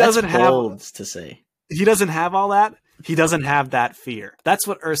 He doesn't have to say. He doesn't have all that. He doesn't have that fear. That's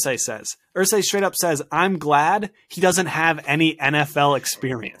what Irsay says. Irsay straight up says, I'm glad he doesn't have any NFL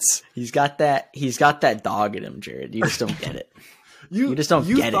experience. He's got that dog in him, Jared. You just don't get it. You just don't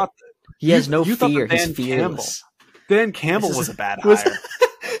get it. He has no fear. He's fearless. Dan Campbell was a bad hire.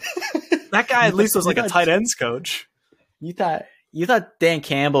 That guy at least was like a tight ends coach. You thought Dan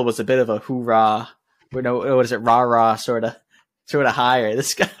Campbell was a bit of a hoorah, what is it, rah-rah sort of hire.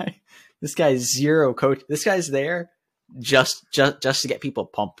 This guy, This guy's zero coach. This guy's there just to get people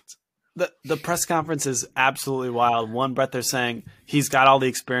pumped. The press conference is absolutely wild. One breath they're saying he's got all the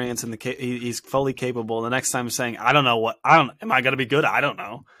experience and he's fully capable. The next time saying, am I going to be good? I don't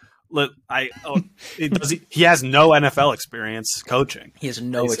know. Look, he has no NFL experience coaching. He has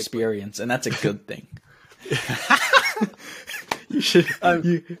no experience, and that's a good thing. You should.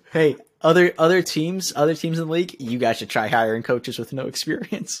 Hey, other teams in the league, you guys should try hiring coaches with no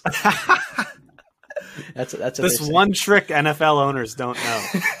experience. That's this one trick NFL owners don't know.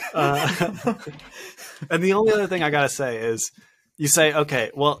 And the only other thing I gotta say is, you say,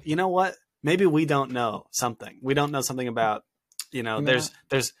 okay, well, you know what? Maybe we don't know something. We don't know something about, there's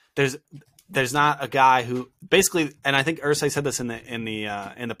not a guy who basically, and I think Irsay said this in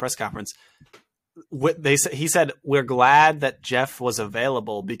the press conference. He said, we're glad that Jeff was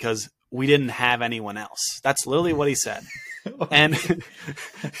available because we didn't have anyone else. That's literally what he said. And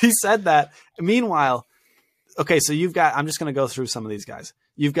he said that. Meanwhile, okay, so you've got, I'm just going to go through some of these guys.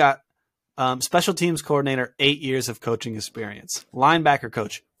 You've got special teams coordinator, 8 years of coaching experience. Linebacker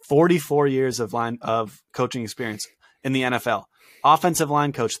coach, 44 years of coaching experience in the NFL. Offensive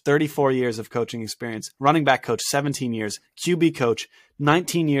line coach, 34 years of coaching experience. Running back coach, 17 years. QB coach,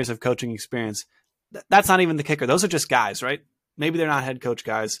 19 years of coaching experience. That's not even the kicker. Those are just guys, right? Maybe they're not head coach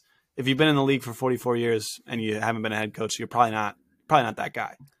guys. If you've been in the league for 44 years and you haven't been a head coach, you're probably not that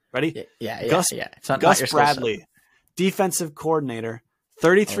guy. Ready? Yeah. Gus Bradley, defensive coordinator,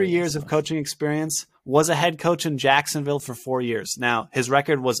 33 years of coaching experience, was a head coach in Jacksonville for 4 years. Now, his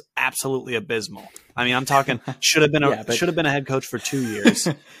record was absolutely abysmal. I mean, I'm talking should have been a head coach for 2 years.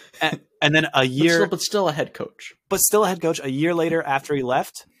 and then a year but still a head coach. But still a head coach. A year later after he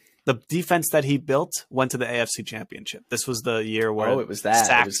left, the defense that he built went to the AFC Championship. This was the year where it was that.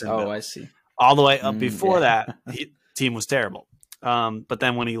 I see. All the way up before that, team was terrible. But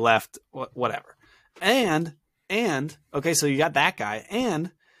then when he left, whatever. And okay, so you got that guy and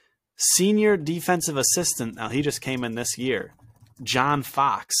senior defensive assistant. Now he just came in this year. John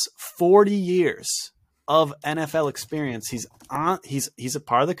Fox, 40 years of NFL experience. He's a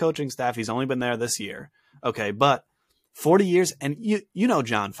part of the coaching staff. He's only been there this year. Okay, but 40 years, and you know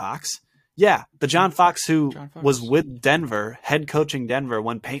John Fox. Yeah, the John Fox was with Denver, head coaching Denver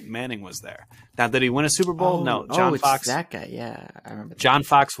when Peyton Manning was there. Now, did he win a Super Bowl? No. John Fox. That guy, yeah. I remember that. John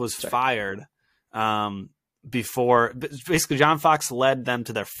Fox was fired before. Basically, John Fox led them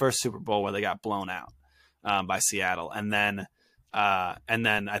to their first Super Bowl where they got blown out by Seattle. And then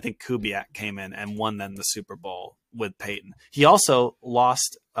I think Kubiak came in and won them the Super Bowl with Peyton. He also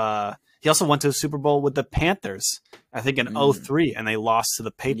lost he also went to a Super Bowl with the Panthers, I think in 2003, and they lost to the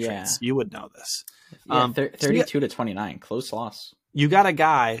Patriots. Yeah. You would know this. Yeah, 32-29, close loss. You got a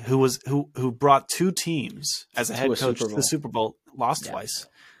guy who brought two teams as a head coach to the Super Bowl, lost twice.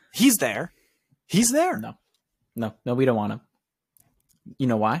 He's there. No, we don't want him. You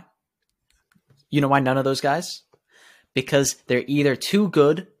know why? You know why none of those guys? Because they're either too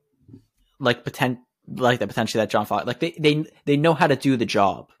good, potentially that John Fox, they know how to do the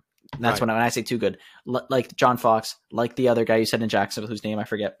job. And that's when I say too good, like John Fox, like the other guy you said in Jacksonville, whose name I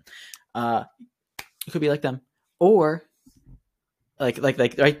forget. It could be like them, or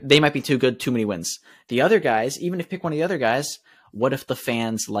right, they might be too good, too many wins. The other guys, even if pick one of the other guys, what if the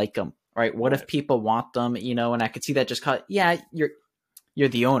fans like them, right? What if people want them, and I could see that just you're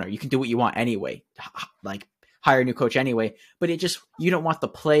the owner, you can do what you want anyway, hire a new coach anyway, but you don't want the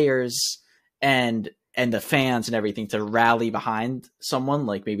players and the fans and everything to rally behind someone,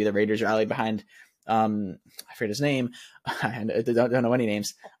 like maybe the Raiders rallied behind, I forget his name. I don't know any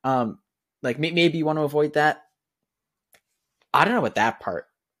names. Maybe you want to avoid that. I don't know about that part.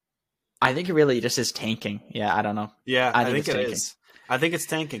 I think it really just is tanking. Yeah, I don't know. Yeah, I think it is. I think it's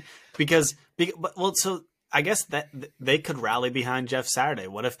tanking because so I guess that they could rally behind Jeff Saturday.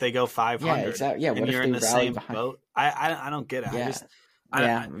 What if they go 500? Yeah, exactly. Yeah, and you're in the same boat? I don't get it.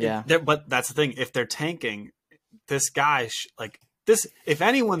 Yeah. But that's the thing. If they're tanking, this guy, if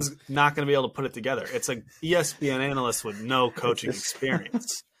anyone's not going to be able to put it together, it's an ESPN analyst with no coaching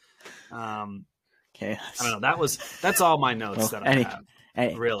experience. Okay. I don't know. That's all my notes that I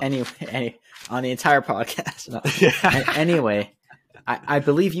have. Really. Anyway, on the entire podcast. No. Anyway, I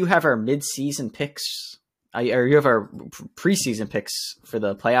believe you have our mid-season picks, or you have our preseason picks for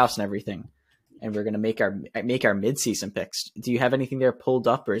the playoffs and everything. And we're going to make our mid-season picks. Do you have anything there pulled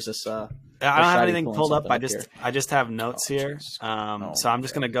up, or is this? I don't have anything pulled up. I just have notes here. So I'm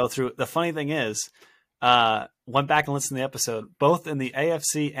just going to go through. The funny thing is, went back and listened to the episode. Both in the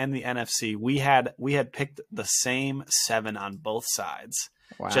AFC and the NFC, we had picked the same 7 on both sides,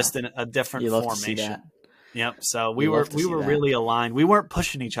 just in a different formation. Yep. So we were really aligned. We weren't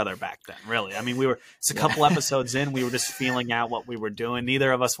pushing each other back then, really. I mean, it's a couple episodes in. We were just feeling out what we were doing.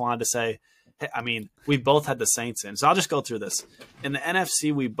 Neither of us wanted to say, hey, I mean, we both had the Saints in. So I'll just go through this. In the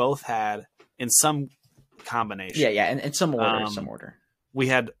NFC, we both had in some combination. Yeah. And in some order. We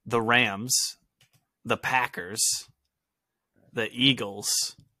had the Rams, the Packers, the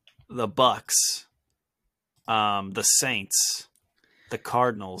Eagles, the Bucks, the Saints, the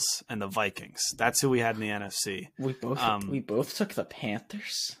Cardinals, and the Vikings. That's who we had in the NFC. We both took the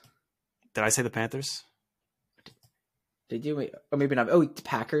Panthers. Did I say the Panthers? Did you? Or maybe not. Oh, the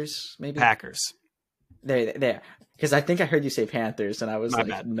Packers. Maybe Packers. There. Because I think I heard you say Panthers, and I was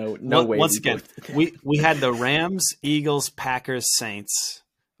bad. no way. Once again, we had the Rams, Eagles, Packers, Saints,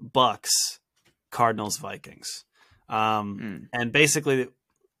 Bucks, Cardinals, Vikings, and basically,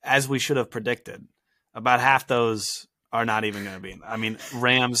 as we should have predicted, about half those are not even going to be. I mean,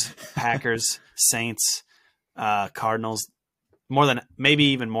 Rams, Packers, Saints, Cardinals, maybe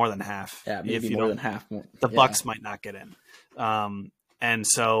even more than half. Yeah, maybe more than half. The Bucks might not get in, and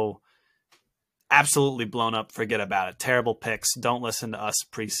so absolutely blown up. Forget about it. Terrible picks. Don't listen to us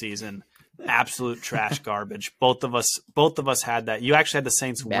preseason. Absolute trash garbage. Both of us had that. You actually had the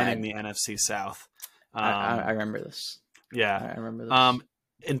Saints winning the NFC South. I remember this. Yeah, I remember this.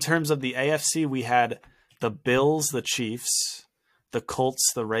 In terms of the AFC, we had the Bills, the Chiefs, the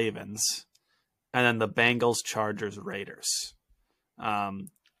Colts, the Ravens, and then the Bengals, Chargers, Raiders.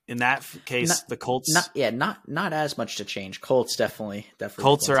 In that case, the Colts. Not as much to change. Colts definitely.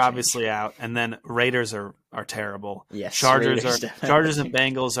 Colts are obviously out, and then Raiders are terrible. Yes, Chargers and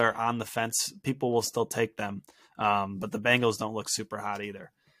Bengals are on the fence. People will still take them, but the Bengals don't look super hot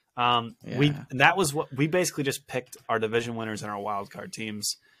either. That was what we basically just picked our division winners and our wild card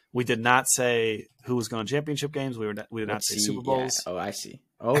teams. We did not say who was going to championship games. We did not say Super Bowls. Yeah. Oh, I see.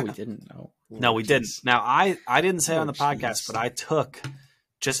 Oh, we didn't know. No, we didn't. Now I didn't say it on the podcast, but I took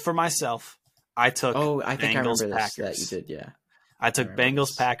just for myself. I took. Oh, I think Bengals, I remember Packers. That you did. Yeah. I took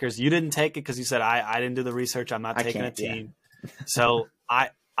Bengals, Packers. You didn't take it because you said I didn't do the research. I'm not taking a team. Yeah. So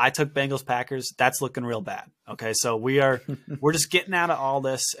I took Bengals, Packers. That's looking real bad. Okay, so we're just getting out of all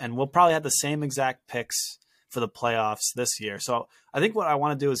this, and we'll probably have the same exact picks for the playoffs this year. So I think what I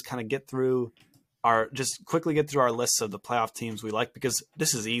want to do is kind of quickly get through our lists of the playoff teams we like, because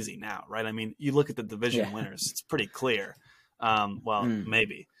this is easy now, right? I mean, you look at the division winners; it's pretty clear.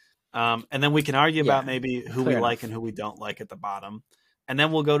 Maybe. And then we can argue about maybe who we like and who we don't like at the bottom. And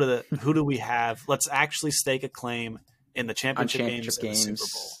then we'll go to the who do we have? Let's actually stake a claim in the championship games and the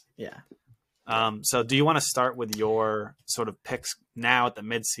Super Bowl. Yeah. So do you want to start with your sort of picks now at the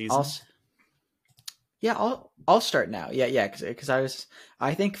mid-season? I'll start now. Yeah, because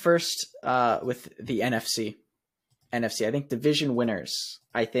I think first with the NFC, I think division winners.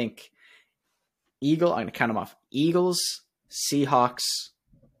 I think I'm going to count them off. Eagles, Seahawks,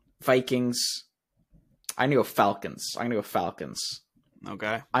 Vikings. I'm going to go Falcons.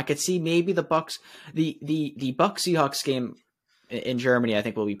 Okay. I could see maybe the Bucks. The Bucks Seahawks game in Germany, I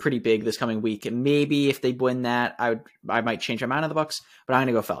think, will be pretty big this coming week. And maybe if they win that, I might change my mind on the Bucks, but I'm going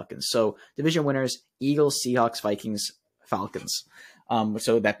to go Falcons. So division winners: Eagles, Seahawks, Vikings, Falcons.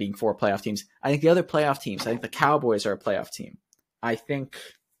 So that being 4 playoff teams. I think the other playoff teams, I think the Cowboys are a playoff team. I think,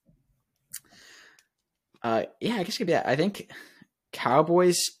 I guess it could be that. I think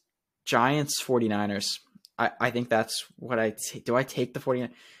Cowboys, Giants, 49ers. I think that's what do I take the 49ers?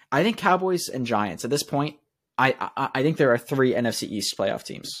 I think Cowboys and Giants at this point. I think there are 3 NFC East playoff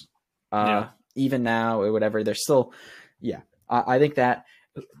teams. Even now or whatever, they're still, I think that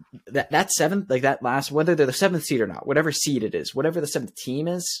 7th, like that last, whether they're the 7th seed or not, whatever seed it is, whatever the 7th team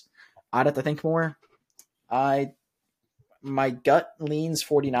is, I'd have to think more. My gut leans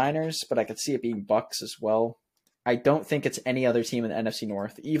 49ers, but I could see it being Bucks as well. I don't think it's any other team in the NFC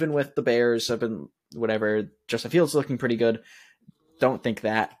North, even with the Bears have been whatever. Justin Fields looking pretty good. Don't think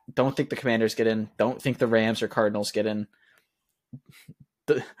that. Don't think the Commanders get in. Don't think the Rams or Cardinals get in.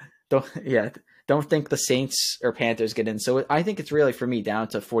 Don't think the Saints or Panthers get in. So I think it's really, for me, down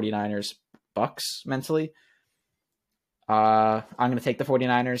to 49ers, Bucks mentally. I'm going to take the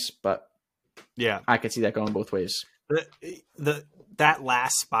 49ers, but I could see that going both ways. That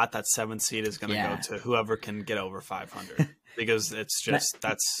last spot, that 7th seed, is going to go to whoever can get over 500 because it's just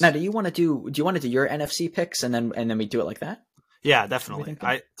Now, do you want to do your NFC picks and then we do it like that? Yeah, definitely.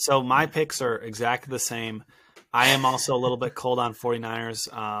 So my picks are exactly the same. I am also a little bit cold on 49ers.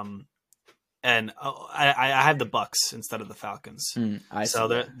 And I have the Bucks instead of the Falcons. So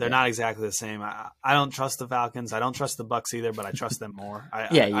they're not exactly the same. I don't trust the Falcons. I don't trust the Bucks either, but I trust them more.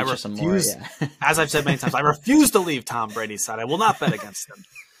 I trust them more. Yeah. As I've said many times, I refuse to leave Tom Brady's side. I will not bet against him.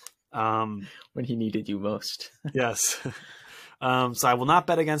 When he needed you most. Yes. So I will not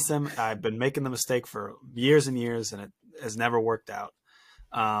bet against them. I've been making the mistake for years and years, and it has never worked out.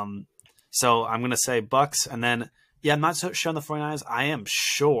 So I'm going to say Bucks, and then I'm not so sure on the 49ers. I am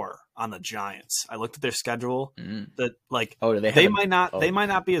sure on the Giants. I looked at their schedule. That they might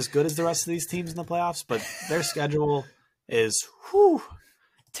not be as good as the rest of these teams in the playoffs, but their schedule is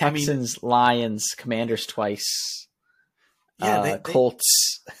Texans, Lions, Commanders twice.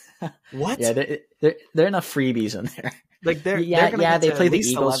 Colts. What? Yeah, they're enough freebies in there. Like they play the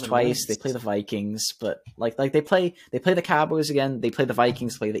Eagles twice. Wins. They play the Vikings, but like they play the Cowboys again. They play the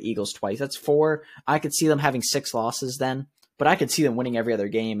Vikings, play the Eagles twice. That's 4. I could see them having 6 losses then, but I could see them winning every other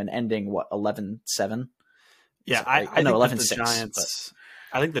game and ending 11-7. Yeah, I know 11-6. Giants.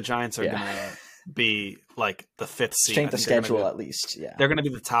 I think the Giants are gonna be like the 5th seed. Strength of schedule at least. Yeah, they're gonna be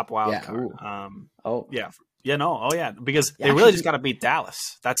the top wild card. Because they really just got to beat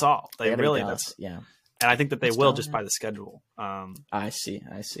Dallas. That's all. They really and I think that they will just by the schedule. I see.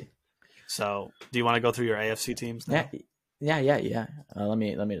 So, do you want to go through your AFC teams now? Yeah. Let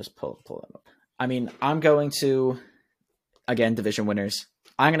me just pull them up. I mean, I'm going to again division winners.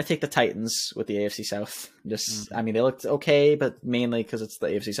 I'm going to take the Titans with the AFC South. I mean, they looked okay, but mainly because it's the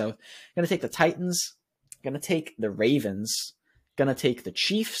AFC South. I'm going to take the Titans. I'm going to take the Ravens. I'm going to take the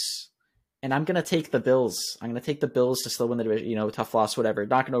Chiefs. And I'm going to take the Bills. I'm going to take the Bills to still win the division, tough loss, whatever.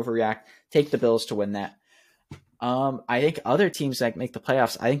 Not going to overreact. Take the Bills to win that. I think other teams that make the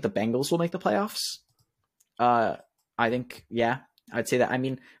playoffs, I think the Bengals will make the playoffs. I think, I'd say that. I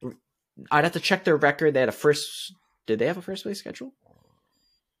mean, I'd have to check their record. They had did they have a first place schedule?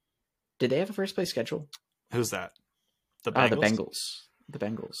 Who's that? The Bengals. The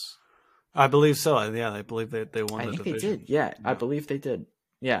Bengals. I believe so. Yeah, I believe they won the division. I think they did. Yeah, I believe they did.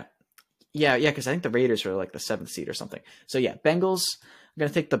 Yeah. Yeah, because I think the Raiders were like the 7th seed or something. So yeah, Bengals. I'm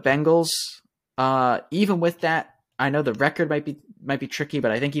gonna take the Bengals. Even with that, I know the record might be tricky,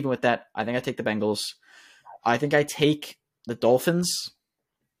 but I think even with that, I think I take the Bengals. I think I take the Dolphins.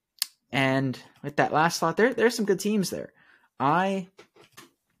 And with that last slot, there's some good teams there. I'd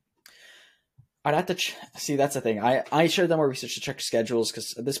have to see. That's the thing. I should have done more research to check schedules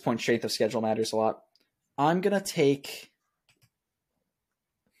because at this point, strength of schedule matters a lot. I'm gonna take.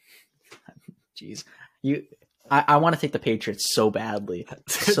 Jeez, I want to take the Patriots so badly,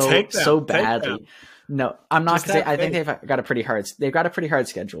 so badly. No, I'm not going to say. I think they've got a pretty hard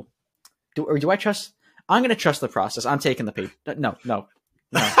schedule. Do I trust? I'm going to trust the process. I'm taking the Patriots. No.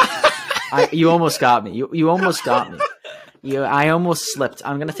 You almost got me. You almost got me. I almost slipped.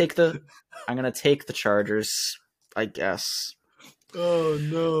 I'm going to take the Chargers. I guess. Oh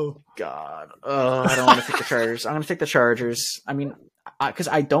no, God! I don't want to take the Chargers. I'm going to take the Chargers. I mean. Because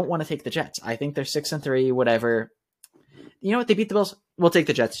I don't want to take the Jets. I think they're 6-3, whatever. You know what? They beat the Bills. We'll take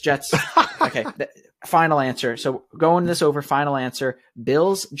the Jets. Okay. Final answer. So going this over, final answer.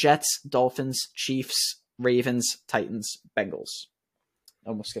 Bills, Jets, Dolphins, Chiefs, Ravens, Titans, Bengals.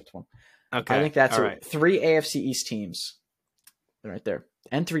 Almost skipped one. Okay. I think that's right. 3 AFC East teams right there.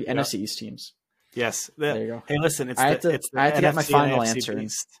 And 3 NFC East teams. Yes. There you go. Hey, listen. I have to get my final answer.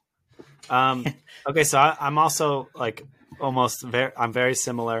 Okay, so I'm also like I'm very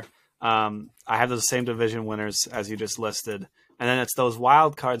similar. I have those same division winners as you just listed. And then it's those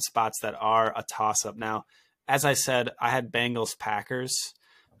wild card spots that are a toss up. Now, as I said, I had Bengals Packers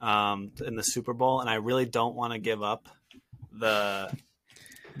in the Super Bowl, and I really don't want to give up I'm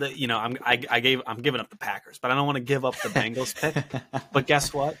giving up the Packers, but I don't want to give up the Bengals pick. But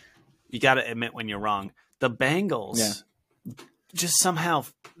guess what? You got to admit when you're wrong. The Bengals just somehow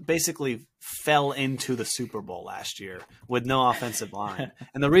basically fell into the Super Bowl last year with no offensive line.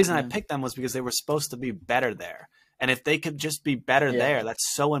 And the reason I picked them was because they were supposed to be better there. And if they could just be better there,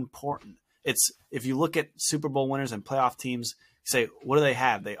 that's so important. If you look at Super Bowl winners and playoff teams, you say, what do they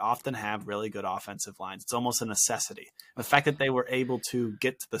have? They often have really good offensive lines. It's almost a necessity. The fact that they were able to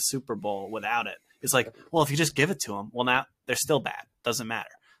get to the Super Bowl without it is like, well, if you just give it to them, well, now they're still bad. Doesn't matter.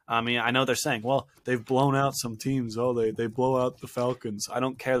 I mean, I know they're saying, well, they've blown out some teams. Oh, they blow out the Falcons. I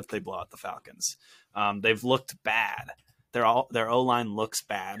don't care if they blow out the Falcons. They've looked bad. Their O-line looks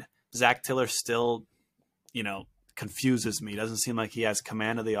bad. Zach Tiller still, confuses me. Doesn't seem like he has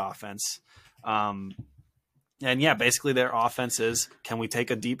command of the offense. Basically their offense is, can we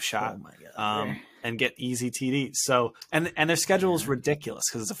take a deep shot and get easy TDs? So, and their schedule is ridiculous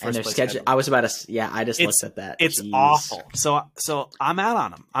because it's a first place schedule. I was about to, I just looked at that. It's awful. So I'm out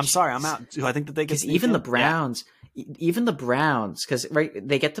on them. I'm sorry, I'm out. Do I think that they can? Even the Browns, because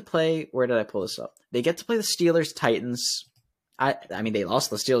they get to play. Where did I pull this up? They get to play the Steelers, Titans. I mean, they lost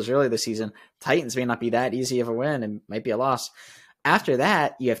the Steelers earlier this season. Titans may not be that easy of a win and might be a loss. after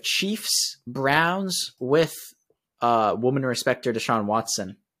that, you have Chiefs, Browns with woman respecter Deshaun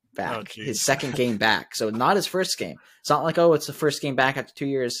Watson back, his second game back. So not his first game. It's not like, oh, it's the first game back after 2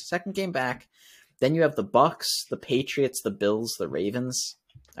 years. Second game back. Then you have the Bucks, the Patriots, the Bills, the Ravens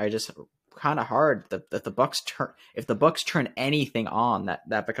are just kind of hard. If the Bucks turn anything on,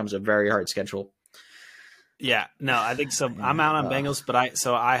 that becomes a very hard schedule. Yeah, no, I think so. I'm out on Bengals, but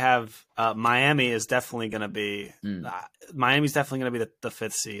I have Miami is definitely going to be Miami's definitely going to be the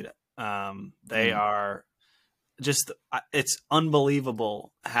fifth seed. They are just, it's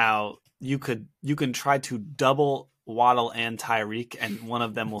unbelievable how you can try to double Waddle and Tyreek, and one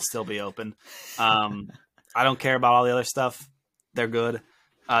of them will still be open. I don't care about all the other stuff. They're good.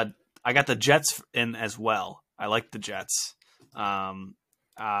 I got the Jets in as well. I like the Jets.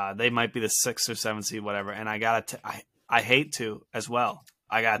 They might be the 6th or 7th seed, whatever. And I hate to as well.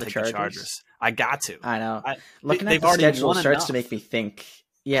 I got to take the Chargers. I got to. I know. Looking at the schedule starts to make me think.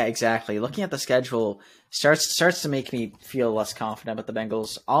 Yeah, exactly. Looking at the schedule starts to make me feel less confident about the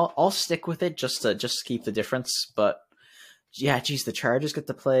Bengals. I'll stick with it just to keep the difference. But yeah, geez, the Chargers get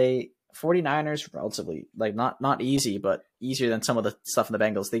to play 49ers relatively, like not easy, but easier than some of the stuff in the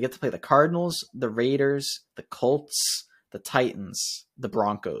Bengals. They get to play the Cardinals, the Raiders, the Colts, the Titans, the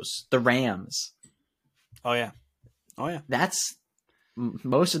Broncos, the Rams. Oh yeah. That's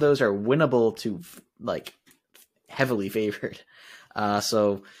most of those are winnable to like heavily favored.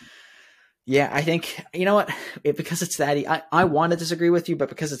 So yeah, I think, you know what, because it's that I want to disagree with you, but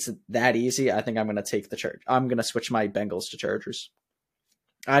because it's that easy, I think I'm going to take the Chargers. I'm going to switch my Bengals to Chargers.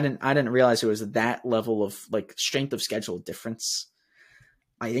 I didn't realize it was that level of like strength of schedule difference.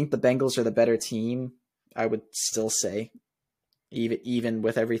 I think the Bengals are the better team, I would still say, even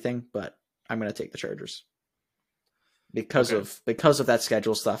with everything, but I'm going to take the Chargers because of that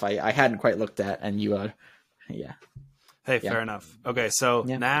schedule stuff I hadn't quite looked at, and you yeah. Hey, fair enough. Okay, so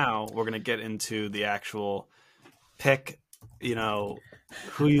now we're going to get into the actual pick,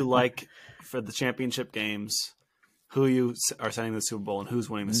 who you like for the championship games, who you are sending to the Super Bowl, and who's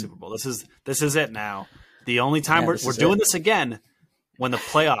winning the Super Bowl. This is it now. The only time we're doing this again when the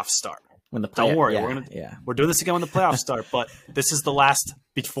playoffs start. Don't worry, we're doing this again when the playoffs start, but this is the last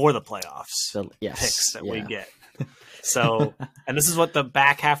before the playoffs picks that we get. So, and this is what the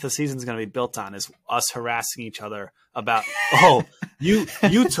back half of the season is going to be built on, is us harassing each other about, oh, you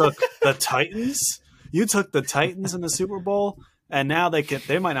took the Titans, in the Super Bowl, and now they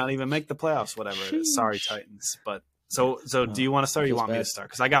might not even make the playoffs, whatever it is. Sorry, Titans. But so do you want to start, or you want me to start?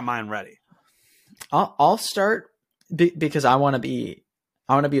 Because I got mine ready. I'll start because I want to be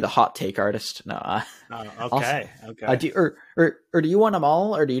the hot take artist. No, okay. Do you want them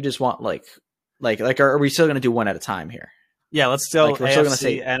all, or do you just want like are we still going to do one at a time here? Yeah, let's still AFC, still gonna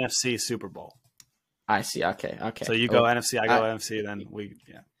say NFC Super Bowl. I see. Okay. So you go NFC, I go NFC, then Wait.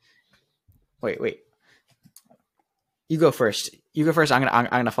 You go first. I'm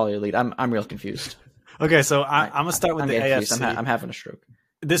gonna follow your lead. I'm real confused. Okay, so I'm gonna start with the AFC. I'm having a stroke.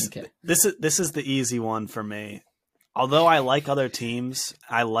 This is the easy one for me. Although I like other teams,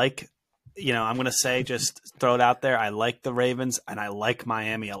 I'm going to say, just throw it out there, I like the Ravens, and I like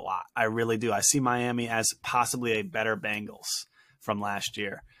Miami a lot. I really do. I see Miami as possibly a better Bengals from last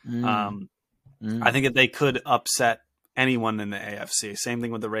year. I think that they could upset anyone in the AFC. Same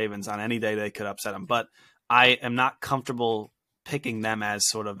thing with the Ravens. On any day, they could upset them. But I am not comfortable picking them as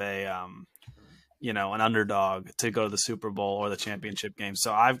sort of an underdog to go to the Super Bowl or the championship game.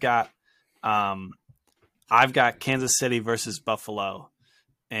 So I've got Kansas City versus Buffalo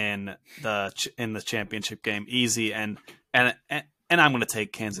in the championship game, easy, and I'm going to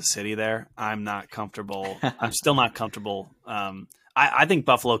take Kansas City there. I'm not comfortable. I'm still not comfortable. I think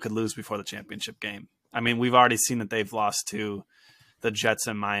Buffalo could lose before the championship game. I mean, we've already seen that they've lost to the Jets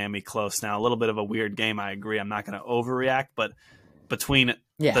and Miami close. Now, a little bit of a weird game, I agree. I'm not going to overreact, but between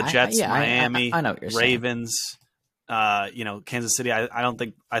the Jets, Miami, I know what you're Ravens, Kansas City,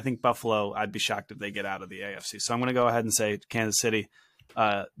 I think Buffalo, I'd be shocked if they get out of the AFC. So I'm going to go ahead and say Kansas City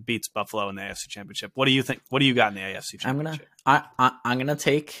beats Buffalo in the AFC Championship. What do you think? What do you got in the AFC Championship? I'm gonna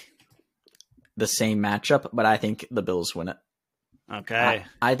take the same matchup, but I think the Bills win it. Okay.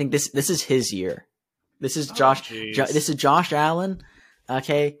 I think this is his year. This is Josh. This is Josh Allen.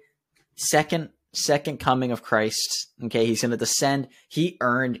 Okay, second coming of Christ. Okay, he's gonna descend. He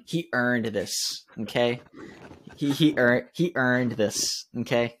earned this. Okay, he earned this.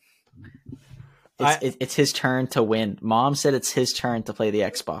 Okay. It's his turn to win. Mom said it's his turn to play the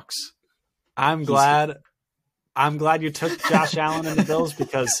Xbox. I'm glad you took Josh Allen and the Bills,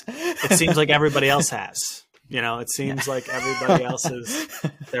 because it seems like everybody else has. It seems like everybody else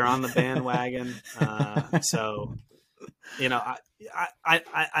they're on the bandwagon. So you know,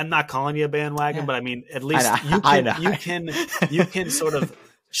 I'm not calling you a bandwagon, but I mean, at least you can sort of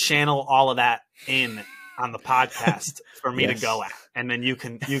channel all of that in on the podcast for me to go at, and then you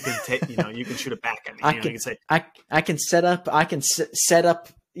can take, you can shoot it back at me. You can say, I can set up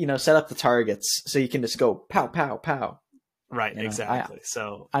the targets so you can just go pow, pow, pow. Right, exactly.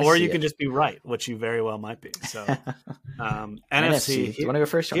 Or you can just be right, which you very well might be. So, NFC. Do you want to go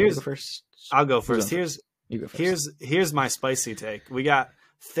first? I'll go first. Here's my spicy take. We got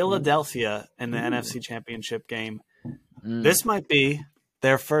Philadelphia in the NFC Championship game. This might be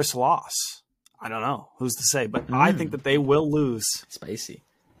their first loss. I don't know. Who's to say? But I think that they will lose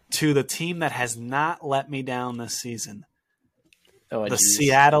to the team that has not let me down this season. The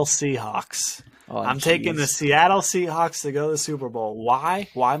Seattle Seahawks. I'm taking the Seattle Seahawks to go to the Super Bowl. Why?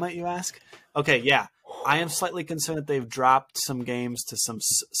 Why, might you ask? Okay, yeah. I am slightly concerned that they've dropped some games to some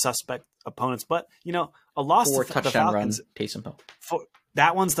suspect opponents. But, a loss to the Falcons.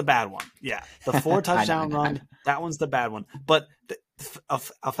 That one's the bad one. Yeah. The 4-touchdown run, that one's the bad one. But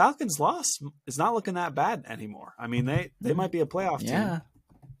a Falcons loss is not looking that bad anymore. I mean, they might be a playoff team. Yeah.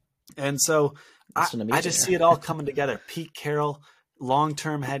 And so I just see it all coming together. Pete Carroll,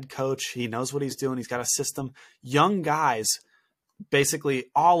 long-term head coach. He knows what he's doing. He's got a system. Young guys basically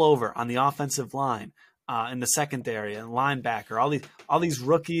all over on the offensive line, in the secondary and linebacker. All these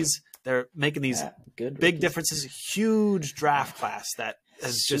rookies, they're making these big differences. Huge draft class that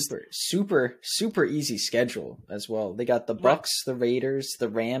is super easy schedule as well. They got the Bucks, the Raiders, the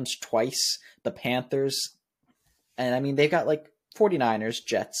Rams twice, the Panthers. And I mean, they've got like 49ers,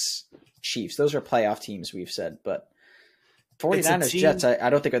 Jets, Chiefs. Those are playoff teams, we've said, but 49ers, Jets, I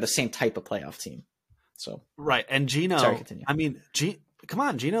don't think are the same type of playoff team. So right, and Geno. Sorry, continue. I mean, come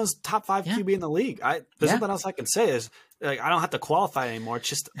on, Geno's top 5 QB in the league. There's nothing else I can say. Is I don't have to qualify anymore. It's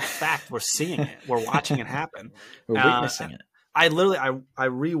just a fact. We're seeing it. We're watching it happen. We're witnessing it. I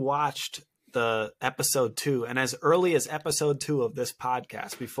rewatched the episode 2, and as early as episode 2 of this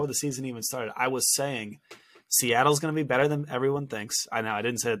podcast, before the season even started, I was saying Seattle's going to be better than everyone thinks. I know I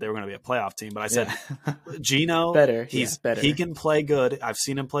didn't say that they were going to be a playoff team, but I said Geno, better. He can play good. I've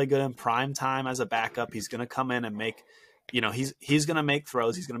seen him play good in prime time as a backup. He's going to come in and make, he's going to make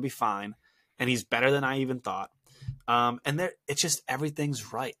throws. He's going to be fine, and he's better than I even thought. It's just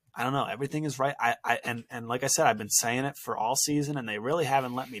everything's right. I don't know. Everything is right. And like I said, I've been saying it for all season, and they really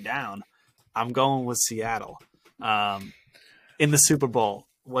haven't let me down. I'm going with Seattle in the Super Bowl.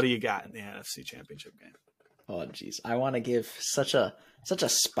 What do you got in the NFC Championship game? Oh, geez. I want to give such a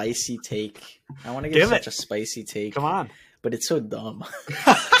spicy take. I want to give such a spicy take. Come on. But it's so dumb.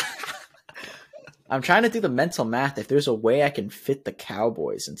 I'm trying to do the mental math. If there's a way I can fit the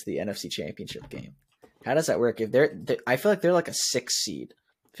Cowboys into the NFC Championship game, how does that work? If I feel like they're like a 6 seed.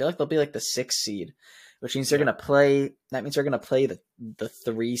 I feel like they'll be like the 6 seed, which means they're going to play. That means they're going to play the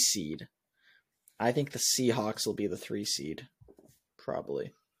 3 seed. I think the Seahawks will be the 3 seed.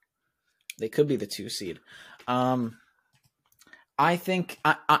 Probably. They could be the 2 seed. I think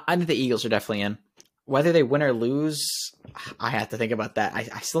the Eagles are definitely in. Whether they win or lose, I have to think about that.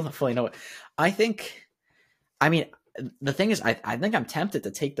 I still don't fully know it. The thing is, I think I'm tempted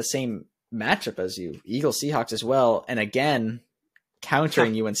to take the same matchup as you, Eagles Seahawks as well. And again,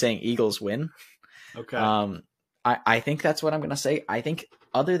 countering you and saying Eagles win. Okay. I think that's what I'm going to say. I think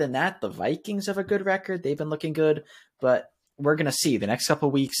other than that, the Vikings have a good record. They've been looking good, but we're going to see the next couple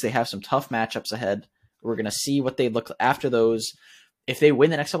of weeks. They have some tough matchups ahead. We're going to see what they look after those. If they win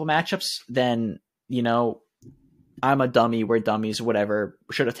the next couple matchups, then, I'm a dummy. We're dummies, whatever.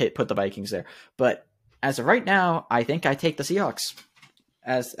 Should have put the Vikings there. But as of right now, I think I take the Seahawks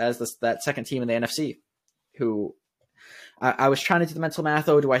as that second team in the NFC, who I was trying to do the mental math.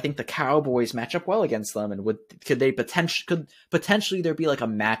 Oh, do I think the Cowboys match up well against them? And could potentially there be like a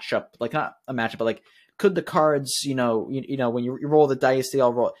matchup, like not a matchup, but like, could the cards, when you roll the dice, they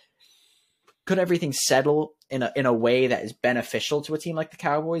all roll. Could everything settle in a way that is beneficial to a team like the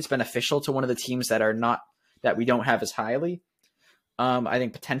Cowboys, beneficial to one of the teams that we don't have as highly? I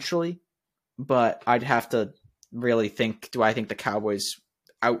think potentially, but I'd have to really think, do I think the Cowboys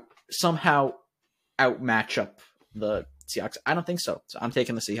somehow out match up the Seahawks? I don't think so. So I'm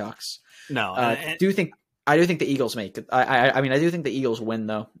taking the Seahawks. No, I do think the Eagles make it. I do think the Eagles win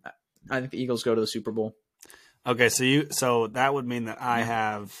though. I think the Eagles go to the Super Bowl. Okay, so that would mean that I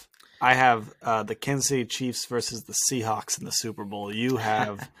have the Kansas City Chiefs versus the Seahawks in the Super Bowl. You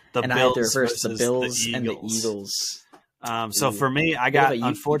have the Bills versus the Bills and the Eagles. So for me, I got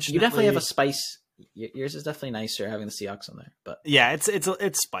unfortunately you definitely have a spice. Yours is definitely nicer having the Seahawks on there, but yeah,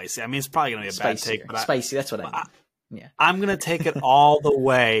 it's spicy. I mean, it's probably going to be a bad take, but spicy. That's what I mean. Yeah, I'm going to take it all the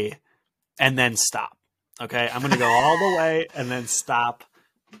way and then stop. Okay, I'm going to go all the way and then stop.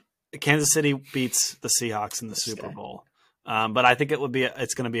 Kansas City beats the Seahawks in the Super Bowl, but I think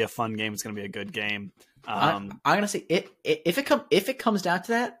it's going to be a fun game. It's going to be a good game. I'm going to say if it comes down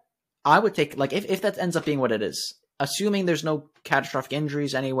to that, I would take if that ends up being what it is, assuming there's no catastrophic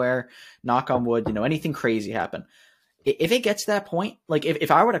injuries anywhere, knock on wood, anything crazy happen. If it gets to that point, if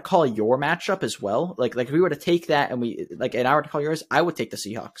I were to call your matchup as well, if we were to take that and I were to call yours, I would take the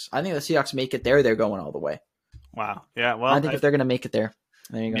Seahawks. I think the Seahawks make it there. They're going all the way. Wow. Yeah. Well, I think if they're going to make it there,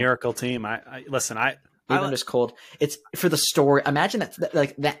 there you go. Miracle team. I listen. Even just cold. It's for the story. Imagine that's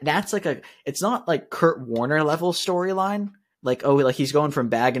it's not like Kurt Warner level storyline. He's going from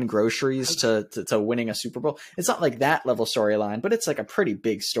bagging groceries to winning a Super Bowl. It's not like that level storyline, but it's like a pretty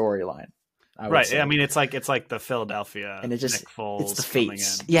big storyline. Right. Say. I mean, it's like the Philadelphia and it just Nick Foles. It's the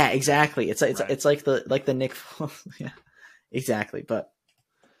fates. Yeah, exactly. It's like the Nick Foles. Yeah, exactly. But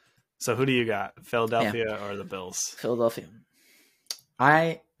so who do you got? Philadelphia or the Bills? Philadelphia.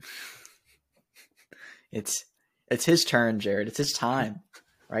 It's his turn, Jared. It's his time,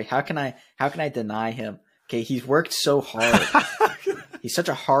 right? How can I deny him? Okay, he's worked so hard. He's such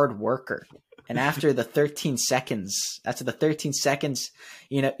a hard worker. And after the 13 seconds, in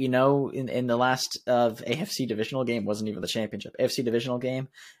the last of AFC divisional game, wasn't even the championship, AFC divisional game.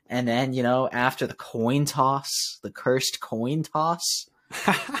 And then, after the coin toss, the cursed coin toss,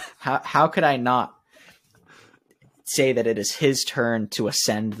 how could I not say that it is his turn to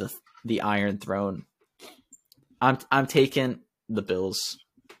ascend the Iron Throne? I'm taking the Bills.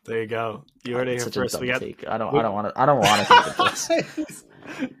 There you go. You heard it here first. I don't want to take the Bills.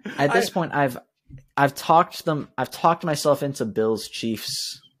 At this point, I've talked myself into Bills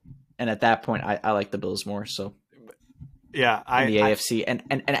Chiefs, and at that point, I like the Bills more. So, yeah, the AFC, and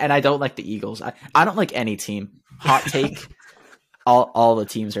I don't like the Eagles. I don't like any team. Hot take: all the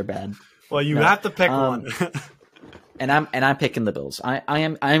teams are bad. Well, you have to pick one. and I'm picking the Bills. I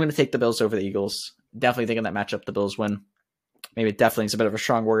am going to take the Bills over the Eagles. Definitely thinking that matchup, the Bills win. Maybe definitely is a bit of a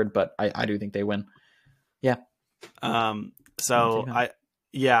strong word, but I do think they win. Yeah. So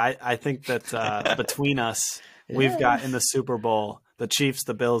I think that between us, we've got in the Super Bowl the Chiefs,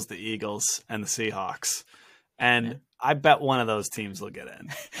 the Bills, the Eagles, and the Seahawks, and I bet one of those teams will get in.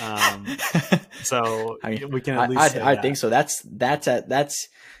 So we can at least. I think so.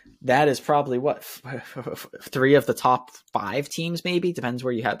 That is probably what 3 of the top 5 teams, maybe depends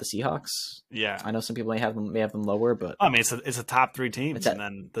where you have the Seahawks. Yeah, I know some people may have them lower, but I mean it's a top 3 teams, and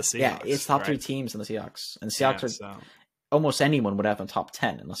then the Seahawks. Yeah, it's top 3 teams and the Seahawks, and the Seahawks are almost anyone would have them top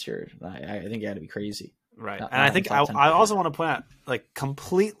 10 unless you're. I think you got to be crazy, right? And I think I also want to point out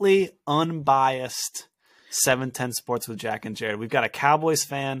completely unbiased 710 Sports with Jack and Jared. We've got a Cowboys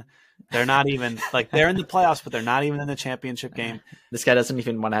fan. They're not even they're in the playoffs, but they're not even in the championship game. This guy doesn't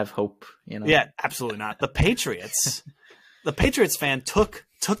even want to have hope, Yeah, absolutely not. The Patriots fan took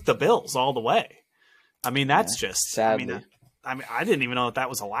the Bills all the way. I mean, that's just sadly. I mean, I didn't even know that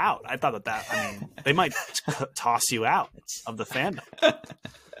was allowed. I thought they might toss you out of the fandom. All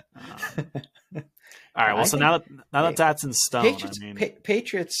right. Well, so now that that's in stone,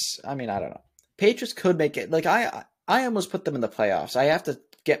 Patriots. I mean, I don't know. Patriots could make it. I almost put them in the playoffs. I have to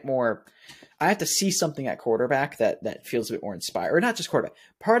get more. I have to see something at quarterback that feels a bit more inspired, or not just quarterback.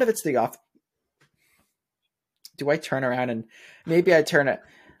 Part of it's the off. Do I turn around and maybe I turn it?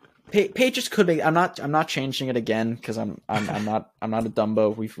 Patriots could make. I'm not changing it again because I'm not a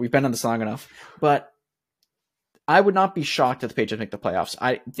Dumbo. We've been on this long enough, but I would not be shocked if the Patriots make the playoffs.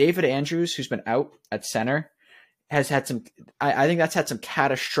 David Andrews, who's been out at center, has had some. I think that's had some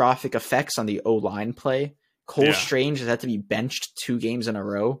catastrophic effects on the O-line play. Cole Strange has had to be benched 2 games in a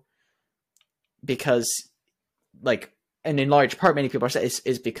row because, and in large part, many people are saying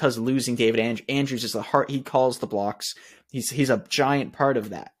is because losing David Andrews is the heart. He calls the blocks. He's a giant part of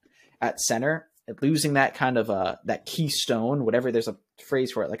that at center. Losing that kind of that keystone, whatever there's a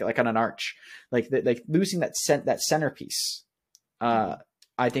phrase for it, like on an arch, losing that centerpiece, I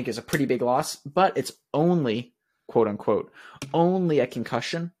think is a pretty big loss. But it's only quote unquote only a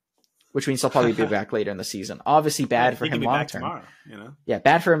concussion. Which means he'll probably be back later in the season. Obviously bad for him long term. Tomorrow, Yeah,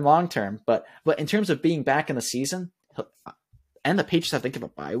 bad for him long term. But in terms of being back in the season, and the Patriots have to give a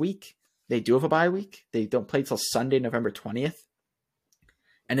bye week. They do have a bye week. They don't play till Sunday, November 20th.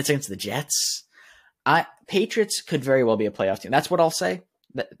 And it's against the Jets. Patriots could very well be a playoff team. That's what I'll say.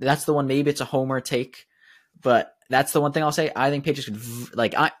 That's the one. Maybe it's a homer take. But that's the one thing I'll say. I think Patriots could,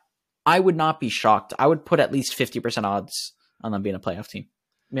 I would not be shocked. I would put at least 50% odds on them being a playoff team.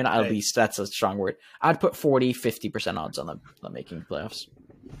 I mean, at least that's a strong word. I'd put 50% odds on them making playoffs.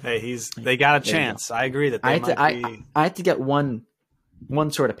 Hey, they got a chance. I agree that they I had to get one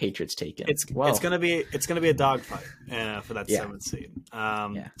one sort of Patriots taken. It's gonna be a dogfight for that 7th seed.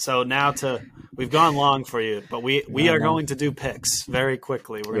 So now we've gone long for you, but we are going to do picks very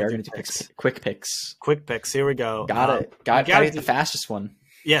quickly. We are going to do picks. Quick picks. Here we go. Got to get the fastest one.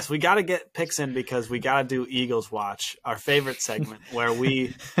 Yes, we got to get picks in because we got to do Eagles Watch, our favorite segment, where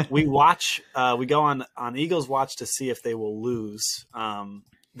we watch. We go on Eagles Watch to see if they will lose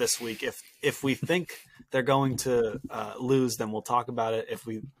this week. If we think they're going to lose, then we'll talk about it. If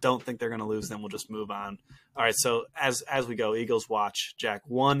we don't think they're going to lose, then we'll just move on. All right. So as we go, Eagles Watch, Jack.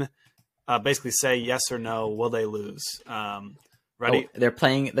 One, basically say yes or no. Will they lose? Ready? Oh, they're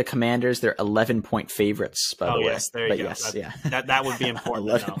playing the Commanders. They're 11-point favorites. By the way. Yes, there you go. Yes, that would be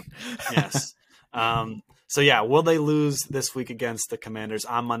important to know. Yes. So yeah, will they lose this week against the Commanders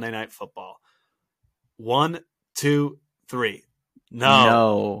on Monday Night Football? 1, 2, 3.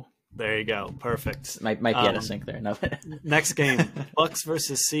 No. There you go. Perfect. Might be out of sync there. No. Next game, Bucks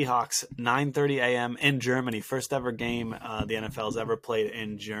versus Seahawks, 9:30 a.m. in Germany. First ever game the NFL's ever played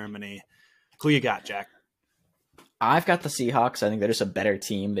in Germany. Who you got, Jack? I've got the Seahawks. I think they're just a better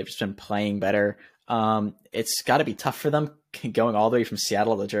team. They've just been playing better. It's got to be tough for them going all the way from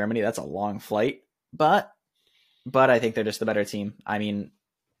Seattle to Germany. That's a long flight, but I think they're just the better team. I mean,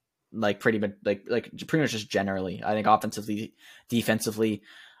 pretty much just generally. I think offensively, defensively,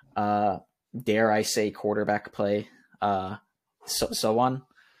 dare I say quarterback play, so on.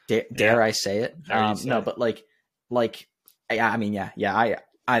 Dare I say it? No, but I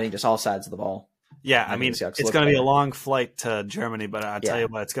think just all sides of the ball. Yeah, I mean, it's going to be a long flight to Germany, but I'll tell you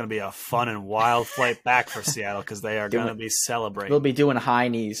what, it's going to be a fun and wild flight back for Seattle because they are going to be celebrating. They'll be doing high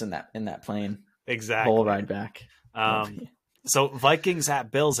knees in that plane. Exactly. Whole ride back. So Vikings at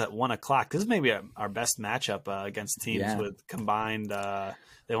Bills at 1:00. This is maybe our best matchup against teams with combined.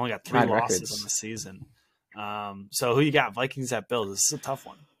 They only got 3 losses on the season. So who you got? Vikings at Bills. This is a tough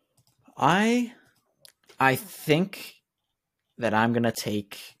one. I think that I'm going to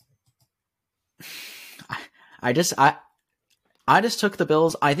take. I just took the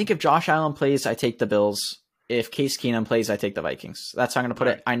Bills. I think if Josh Allen plays, I take the Bills. If Case Keenum plays, I take the Vikings. That's how I'm going to put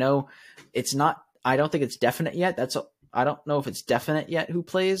it. I know it's not. I don't think it's definite yet. I don't know if it's definite yet who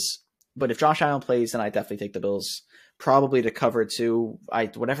plays. But if Josh Allen plays, then I definitely take the Bills. Probably to cover too.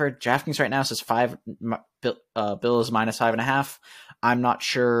 Whatever DraftKings right now says Bills minus 5.5. I'm not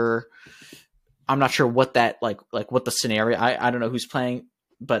sure. What that what the scenario. I don't know who's playing,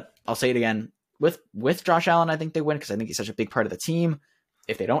 but I'll say it again. With Josh Allen, I think they win because I think he's such a big part of the team.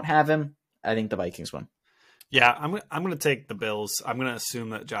 If they don't have him, I think the Vikings win. Yeah, I'm going to take the Bills. I'm going to assume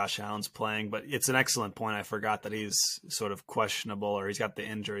that Josh Allen's playing, but it's an excellent point. I forgot that he's sort of questionable or he's got the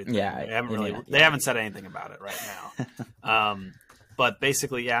injury thing. Yeah, they haven't said anything about it right now. But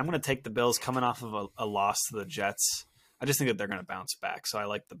basically, I'm going to take the Bills coming off of a loss to the Jets. I just think that they're going to bounce back, so I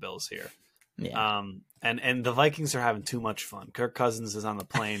like the Bills here. Yeah. And the Vikings are having too much fun. Kirk Cousins is on the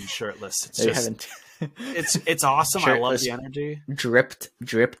plane shirtless. It's awesome. I love the energy. Dripped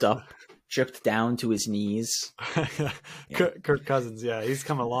down to his knees. Kirk Cousins, he's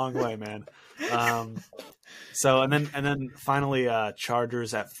come a long way, man. So and then finally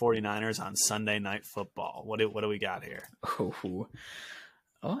Chargers at 49ers on Sunday Night Football. What do we got here? Oh,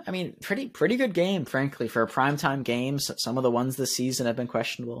 I mean, pretty good game, frankly, for a primetime game. Some of the ones this season have been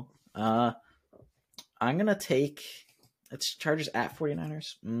questionable. I'm going to take – it's Chargers at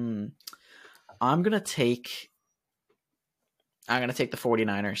 49ers. I'm going to take the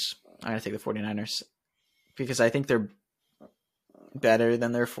 49ers. I'm going to take the 49ers because I think they're better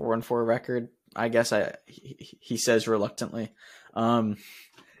than their 4-4 record. I guess he says reluctantly. I'm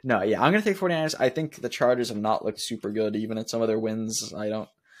going to take 49ers. I think the Chargers have not looked super good even in some of their wins.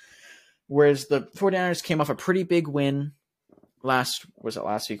 Whereas the 49ers came off a pretty big win last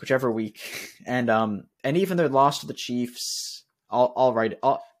week, whichever week, and even their loss to the Chiefs, I'll write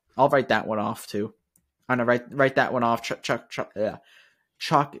that one off too. I'm gonna write that one off. Chuck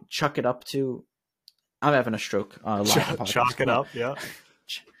it up to. I'm having a stroke. Chalk it up, yeah.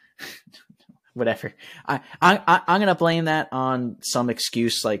 Whatever. I'm gonna blame that on some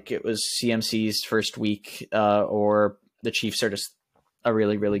excuse like it was CMC's first week, or the Chiefs are just a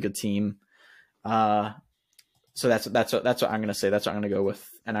really, really good team. So that's what I'm going to say. That's what I'm going to go with.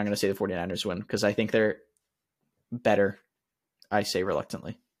 And I'm going to say the 49ers win because I think they're better. I say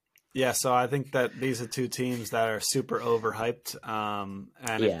reluctantly. Yeah, so I think that these are two teams that are super overhyped.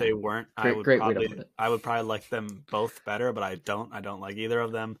 If they weren't, I would probably like them both better, but I don't like either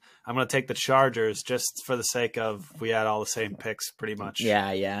of them. I'm going to take the Chargers just for the sake of we had all the same picks pretty much.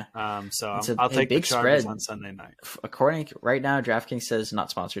 Yeah. I'll take the Chargers on Sunday night. According right now, DraftKings says not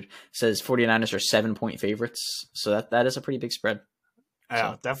sponsored. Says 49ers are 7-point favorites, so that is a pretty big spread.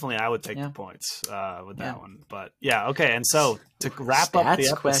 Yeah, definitely. I would take the points with that one. But yeah, okay. And so to wrap up the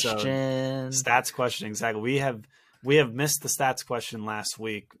episode, stats question. Exactly. We have missed the stats question last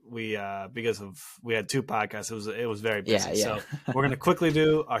week. We because we had 2 podcasts. It was very busy. So we're gonna quickly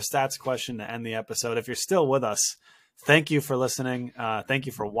do our stats question to end the episode. If you're still with us, thank you for listening. Thank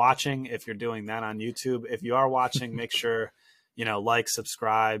you for watching. If you're doing that on YouTube, if you are watching, make sure like,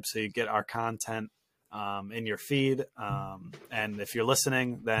 subscribe, so you get our content in your feed. And if you're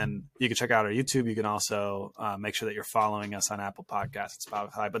listening, then you can check out our YouTube. You can also make sure that you're following us on Apple Podcasts and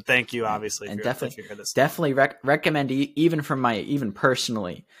Spotify. But thank you, obviously, and if you hear this. Definitely recommend, even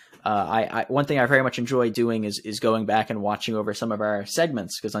personally. I one thing I very much enjoy doing is going back and watching over some of our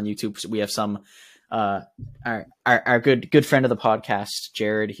segments, because on YouTube we have some our good friend of the podcast,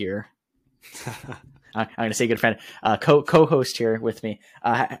 Jared here. I'm going to say good friend, co-host here with me,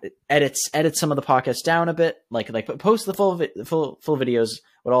 edits some of the podcasts down a bit, like post the full videos,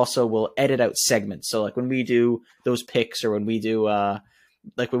 but also will edit out segments. So like when we do those picks, or when we do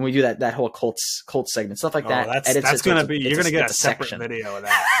that whole Colts segment, stuff like that. That's going to be, you're going to get a separate video of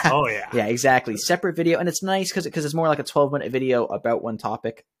that. Oh yeah. Yeah, exactly. Separate video. And it's nice because it's more like a 12-minute video about one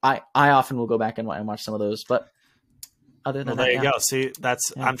topic. I often will go back and watch some of those, but other than there you go. See,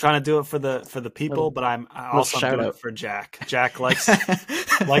 I'm trying to do it for the people, but I'm also doing it for Jack. Jack likes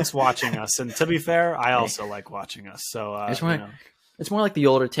watching us, and to be fair, I also like watching us. So it's more like the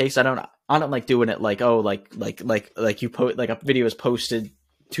older takes. I don't like doing it like you post, like a video is posted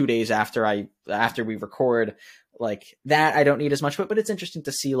 2 days after we record, like that. I don't need as much, but it's interesting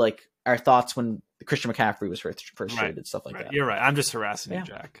to see like our thoughts when Christian McCaffrey was first traded, stuff like that. You're right. I'm just harassing you,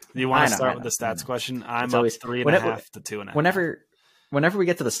 Jack. You want to start with the stats question? I'm up 3.5 to 2.5. Whenever we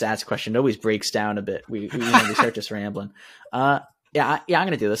get to the stats question, it always breaks down a bit. We start just rambling. I'm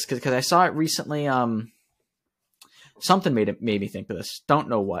gonna do this because I saw it recently. Something made me think of this. Don't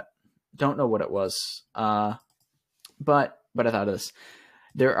know what it was. But I thought of this.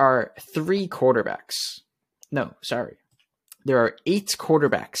 There are 3 quarterbacks. No, sorry. There are 8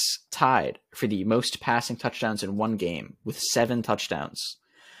 quarterbacks tied for the most passing touchdowns in one game, with 7 touchdowns.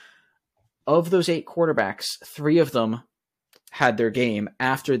 Of those 8 quarterbacks, 3 of them had their game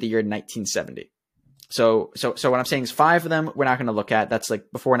after the year 1970. So what I'm saying is 5 of them we're not going to look at. That's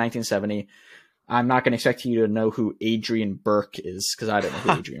like before 1970. I'm not going to expect you to know who Adrian Burke is, because I don't know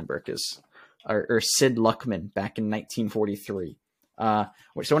who Adrian Burke is. Or Sid Luckman back in 1943. So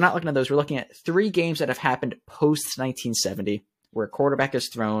we're not looking at those. We're looking at 3 games that have happened post 1970, where a quarterback is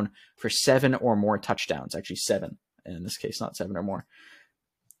thrown for 7 or more touchdowns. Actually, 7 in this case, not 7 or more.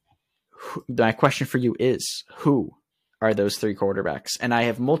 My question for you is, who are those 3 quarterbacks? And I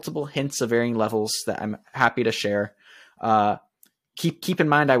have multiple hints of varying levels that I'm happy to share. Keep in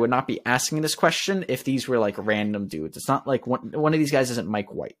mind, I would not be asking this question if these were like random dudes. It's not like one of these guys isn't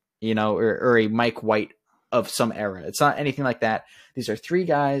Mike White, or a Mike White of some era. It's not anything like that. These are 3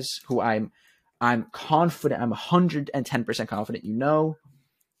 guys who I'm confident, I'm 110% confident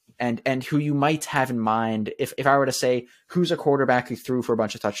and who you might have in mind if I were to say, who's a quarterback who threw for a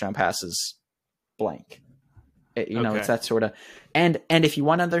bunch of touchdown passes, blank. It's that sort of, and if you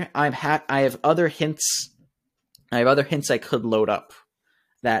want I have other hints. I have other hints I could load up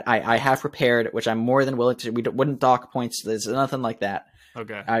that I have prepared, which I'm more than willing to. We wouldn't dock points. There's nothing like that.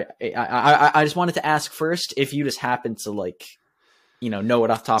 Okay. I just wanted to ask first if you just happen to know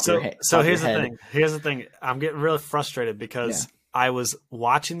it off the top of your head. So here's the thing. Here's the thing. I'm getting really frustrated because I was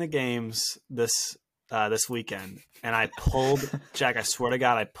watching the games this weekend, and I pulled Jack. I swear to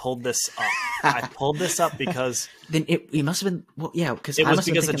God, I pulled this up. I pulled this up because then it must have been because it was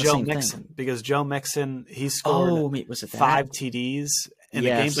because of Joe Mixon. Because Joe Mixon, he scored 5 TDs in the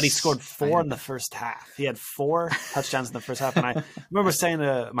game, but he scored 4 in the first half. He had 4 touchdowns in the first half, and I remember saying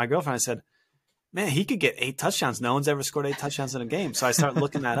to my girlfriend, I said, "Man, he could get 8 touchdowns. No one's ever scored 8 touchdowns in a game." So I started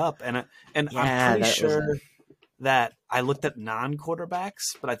looking that up, and I'm pretty sure that I looked at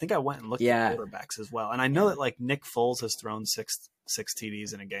non-quarterbacks, but I think I went and looked at quarterbacks as well. And I know that like Nick Foles has thrown 6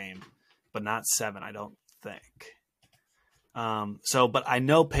 TDs in a game, but not 7, I don't think. But I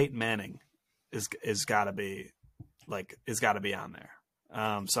know Peyton Manning is got to be on there.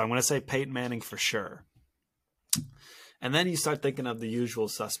 So I'm going to say Peyton Manning for sure. And then you start thinking of the usual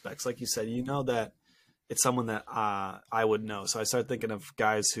suspects, like you said. That it's someone that I would know. So I start thinking of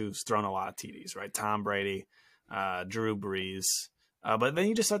guys who's thrown a lot of TDs, right? Tom Brady, Drew Brees. But then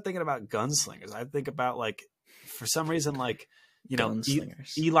you just start thinking about gunslingers. I think about for some reason,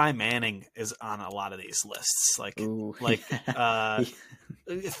 Eli Manning is on a lot of these lists,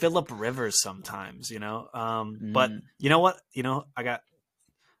 Phillip Rivers sometimes, but you know what,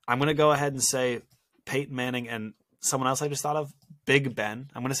 I'm going to go ahead and say Peyton Manning, and someone else I just thought of, Big Ben.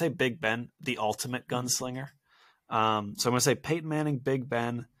 I'm going to say Big Ben, the ultimate gunslinger. So I'm going to say Peyton Manning, Big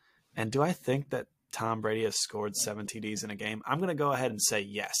Ben. And do I think that Tom Brady has scored 7 TDs in a game? I'm going to go ahead and say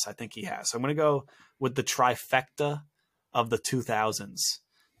yes. I think he has. So I'm going to go with the trifecta of the 2000s.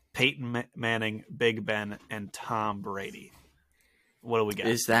 Peyton Manning, Big Ben, and Tom Brady. What do we got?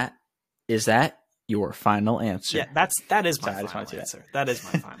 Is that your final answer? Yeah, that is my final answer. That is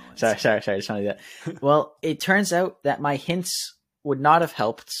my final answer. Sorry. I just wanted to do that. Well, it turns out that my hints would not have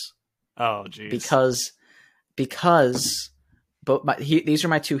helped. Oh, geez. Because these are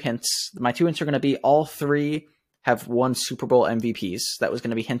my 2 hints. My 2 hints are going to be all 3 have won Super Bowl MVPs. That was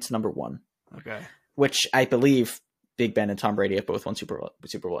going to be hint number 1. Okay. Which I believe Big Ben and Tom Brady have both won Super Bowl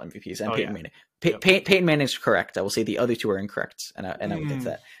MVPs, and Peyton Manning. Peyton Manning's correct. I will say the other 2 are incorrect, and I will get to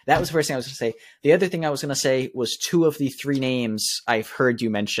that. That was the first thing I was going to say. The other thing I was going to say was 2 of the 3 names I've heard you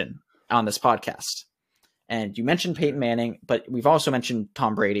mention on this podcast. And you mentioned Peyton Manning, but we've also mentioned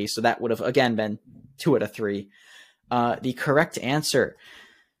Tom Brady, so that would have, again, been 2 out of 3. The correct answer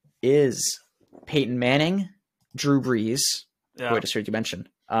is Peyton Manning, Drew Brees, who I just heard you mention,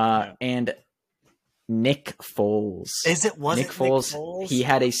 and Nick Foles. Was Nick Foles? He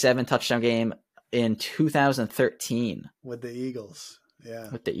had a 7-touchdown game in 2013 with the Eagles. Yeah,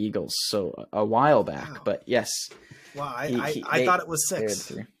 with the Eagles. So a while back, wow. But yes. Wow, I thought it was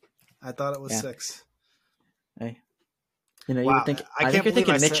 6. I thought it was 6. Hey, you would think. I think you're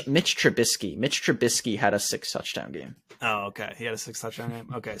thinking Mitch Trubisky. Mitch Trubisky had a 6-touchdown game. Oh, okay. He had a 6-touchdown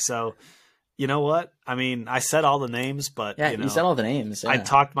game. Okay, so. You know what? I mean, I said all the names, but you said all the names. Yeah. I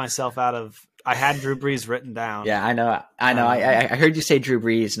talked myself out of. I had Drew Brees written down. Yeah, I know. I heard you say Drew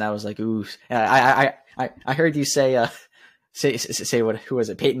Brees, and I was like, ooh. I heard you say what? Who was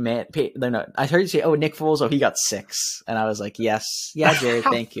it? Peyton Man? No. I heard you say, oh, Nick Foles. Oh, he got 6, and I was like, yes, yeah, Jared,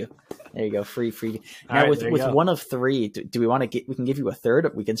 thank you. There you go, free. Now with one of 3, do we want to get? We can give you a third.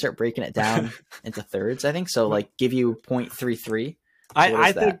 We can start breaking it down into thirds. I think so. Like give you 0.33.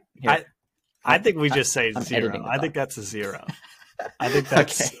 I think we just say 0. I think that's a 0. I think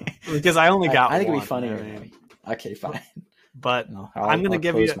that's because I only got. I think one, it'd be funny. Okay, fine. But I'm going to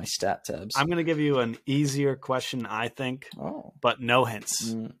give you my stat tabs. I'm going to give you an easier question, I think. Oh, but no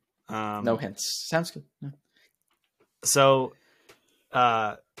hints. No hints. Sounds good. Yeah. So,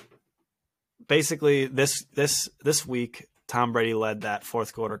 basically, this week, Tom Brady led that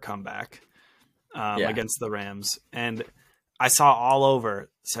 4th quarter comeback against the Rams, and I saw all over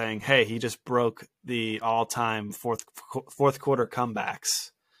saying, "Hey, he just broke the all-time fourth quarter comebacks."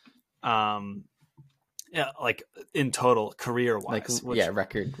 Like in total career-wise,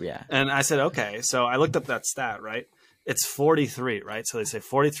 record, And I said, okay, so I looked up that stat, right? It's 43, right? So they say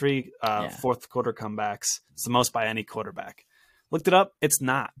 43 4th quarter comebacks. It's the most by any quarterback. Looked it up. It's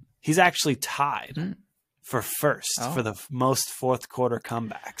not. He's actually tied for first for the most 4th quarter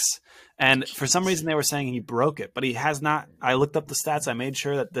comebacks. And for some reason they were saying he broke it, but he has not. I looked up the stats. I made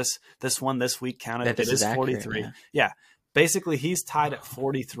sure that this one this week counted. It is 43. Accurate, yeah. Basically he's tied at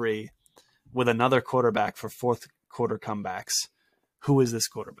 43 with another quarterback for 4th quarter comebacks. Who is this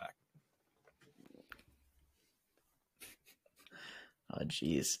quarterback? Oh,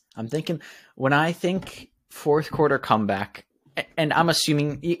 geez. I'm thinking when I think 4th quarter comeback, and I'm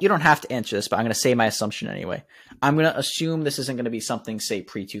assuming you don't have to answer this, but I'm going to say my assumption anyway. I'm going to assume this isn't going to be something, say,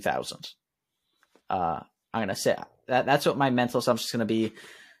 pre-2000. I'm going to say that's what my mental assumption is going to be,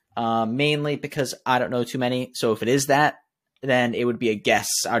 mainly because I don't know too many. So if it is that, then it would be a guess.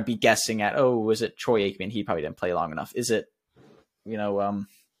 I'd be guessing at, was it Troy Aikman? He probably didn't play long enough. Is it,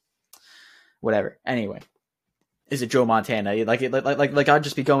 whatever. Anyway, is it Joe Montana? Like I'd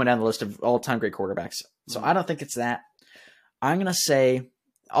just be going down the list of all-time great quarterbacks. So I don't think it's that. I'm going to say,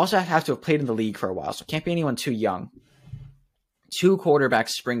 also have to have played in the league for a while, so it can't be anyone too young. 2 quarterbacks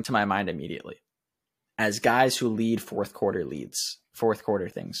spring to my mind immediately as guys who lead 4th quarter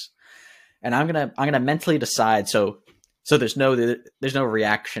things. And I'm going to mentally decide. So there's no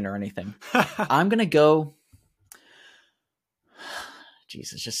reaction or anything. I'm going to go,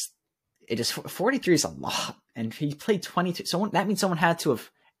 Jesus, 43 is a lot. And he played 22. That means someone had to have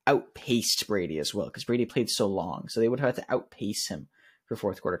outpaced Brady as well, because Brady played so long, so they would have to outpace him for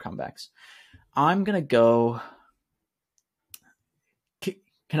 4th quarter comebacks. I'm gonna go.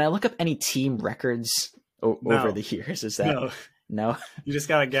 Can I look up any team records over the years? Is that no? You just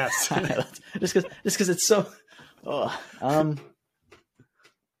gotta guess. just because it's so.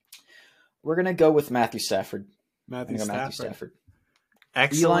 We're gonna go with Matthew Stafford. Matthew Stafford.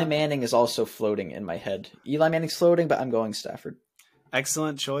 Excellent. Eli Manning is also floating in my head. Eli Manning's floating, but I'm going Stafford.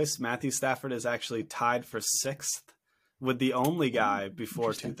 Excellent choice. Matthew Stafford is actually tied for 6th with the only guy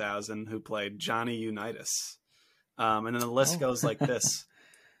before 2000 who played, Johnny Unitas. And then the list goes like this.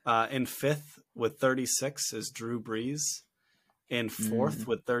 In fifth with 36 is Drew Brees. In fourth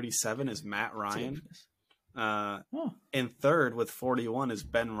with 37 is Matt Ryan. In third with 41 is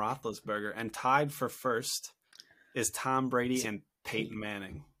Ben Roethlisberger. And tied for first is Tom Brady and Peyton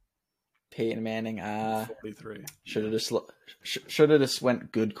Manning. Peyton Manning. 43. Should have just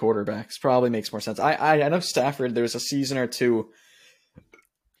went good quarterbacks. Probably makes more sense. I know Stafford. There was a season or two.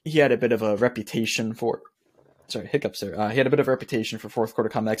 He had a bit of a reputation for. Sorry, hiccups there. He had a bit of a reputation for fourth quarter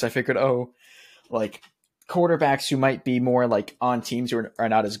comebacks. I figured, like quarterbacks who might be more like on teams who are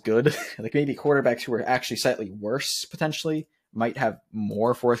not as good, like maybe quarterbacks who are actually slightly worse potentially might have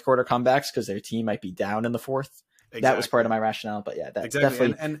more fourth quarter comebacks because their team might be down in the fourth. Exactly. That was part of my rationale, but yeah, that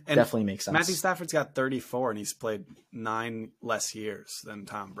definitely makes sense. Matthew Stafford's got 34 and he's played 9 less years than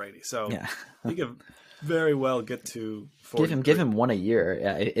Tom Brady. So he could very well get to 43. Give him 1 a year.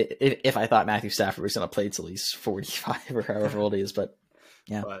 Yeah, if I thought Matthew Stafford was going to play till he's 45 or however old he is, but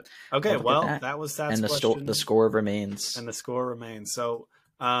yeah. But, okay, well, that was that question. And the score remains. And the score remains. So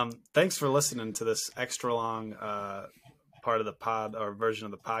thanks for listening to this extra long part of the pod or version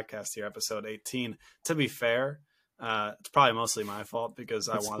of the podcast here, episode 18. To be fair, it's probably mostly my fault because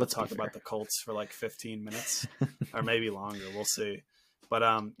I want to talk about the Colts for like 15 minutes or maybe longer. We'll see.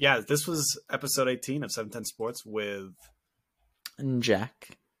 But yeah, this was episode 18 of 710 Sports with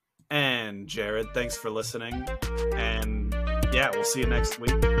Jack and Jared. Thanks for listening. And yeah, we'll see you next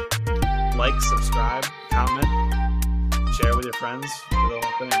week. Like, subscribe, comment, share with your friends. The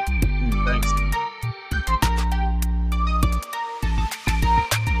whole thing. Thanks.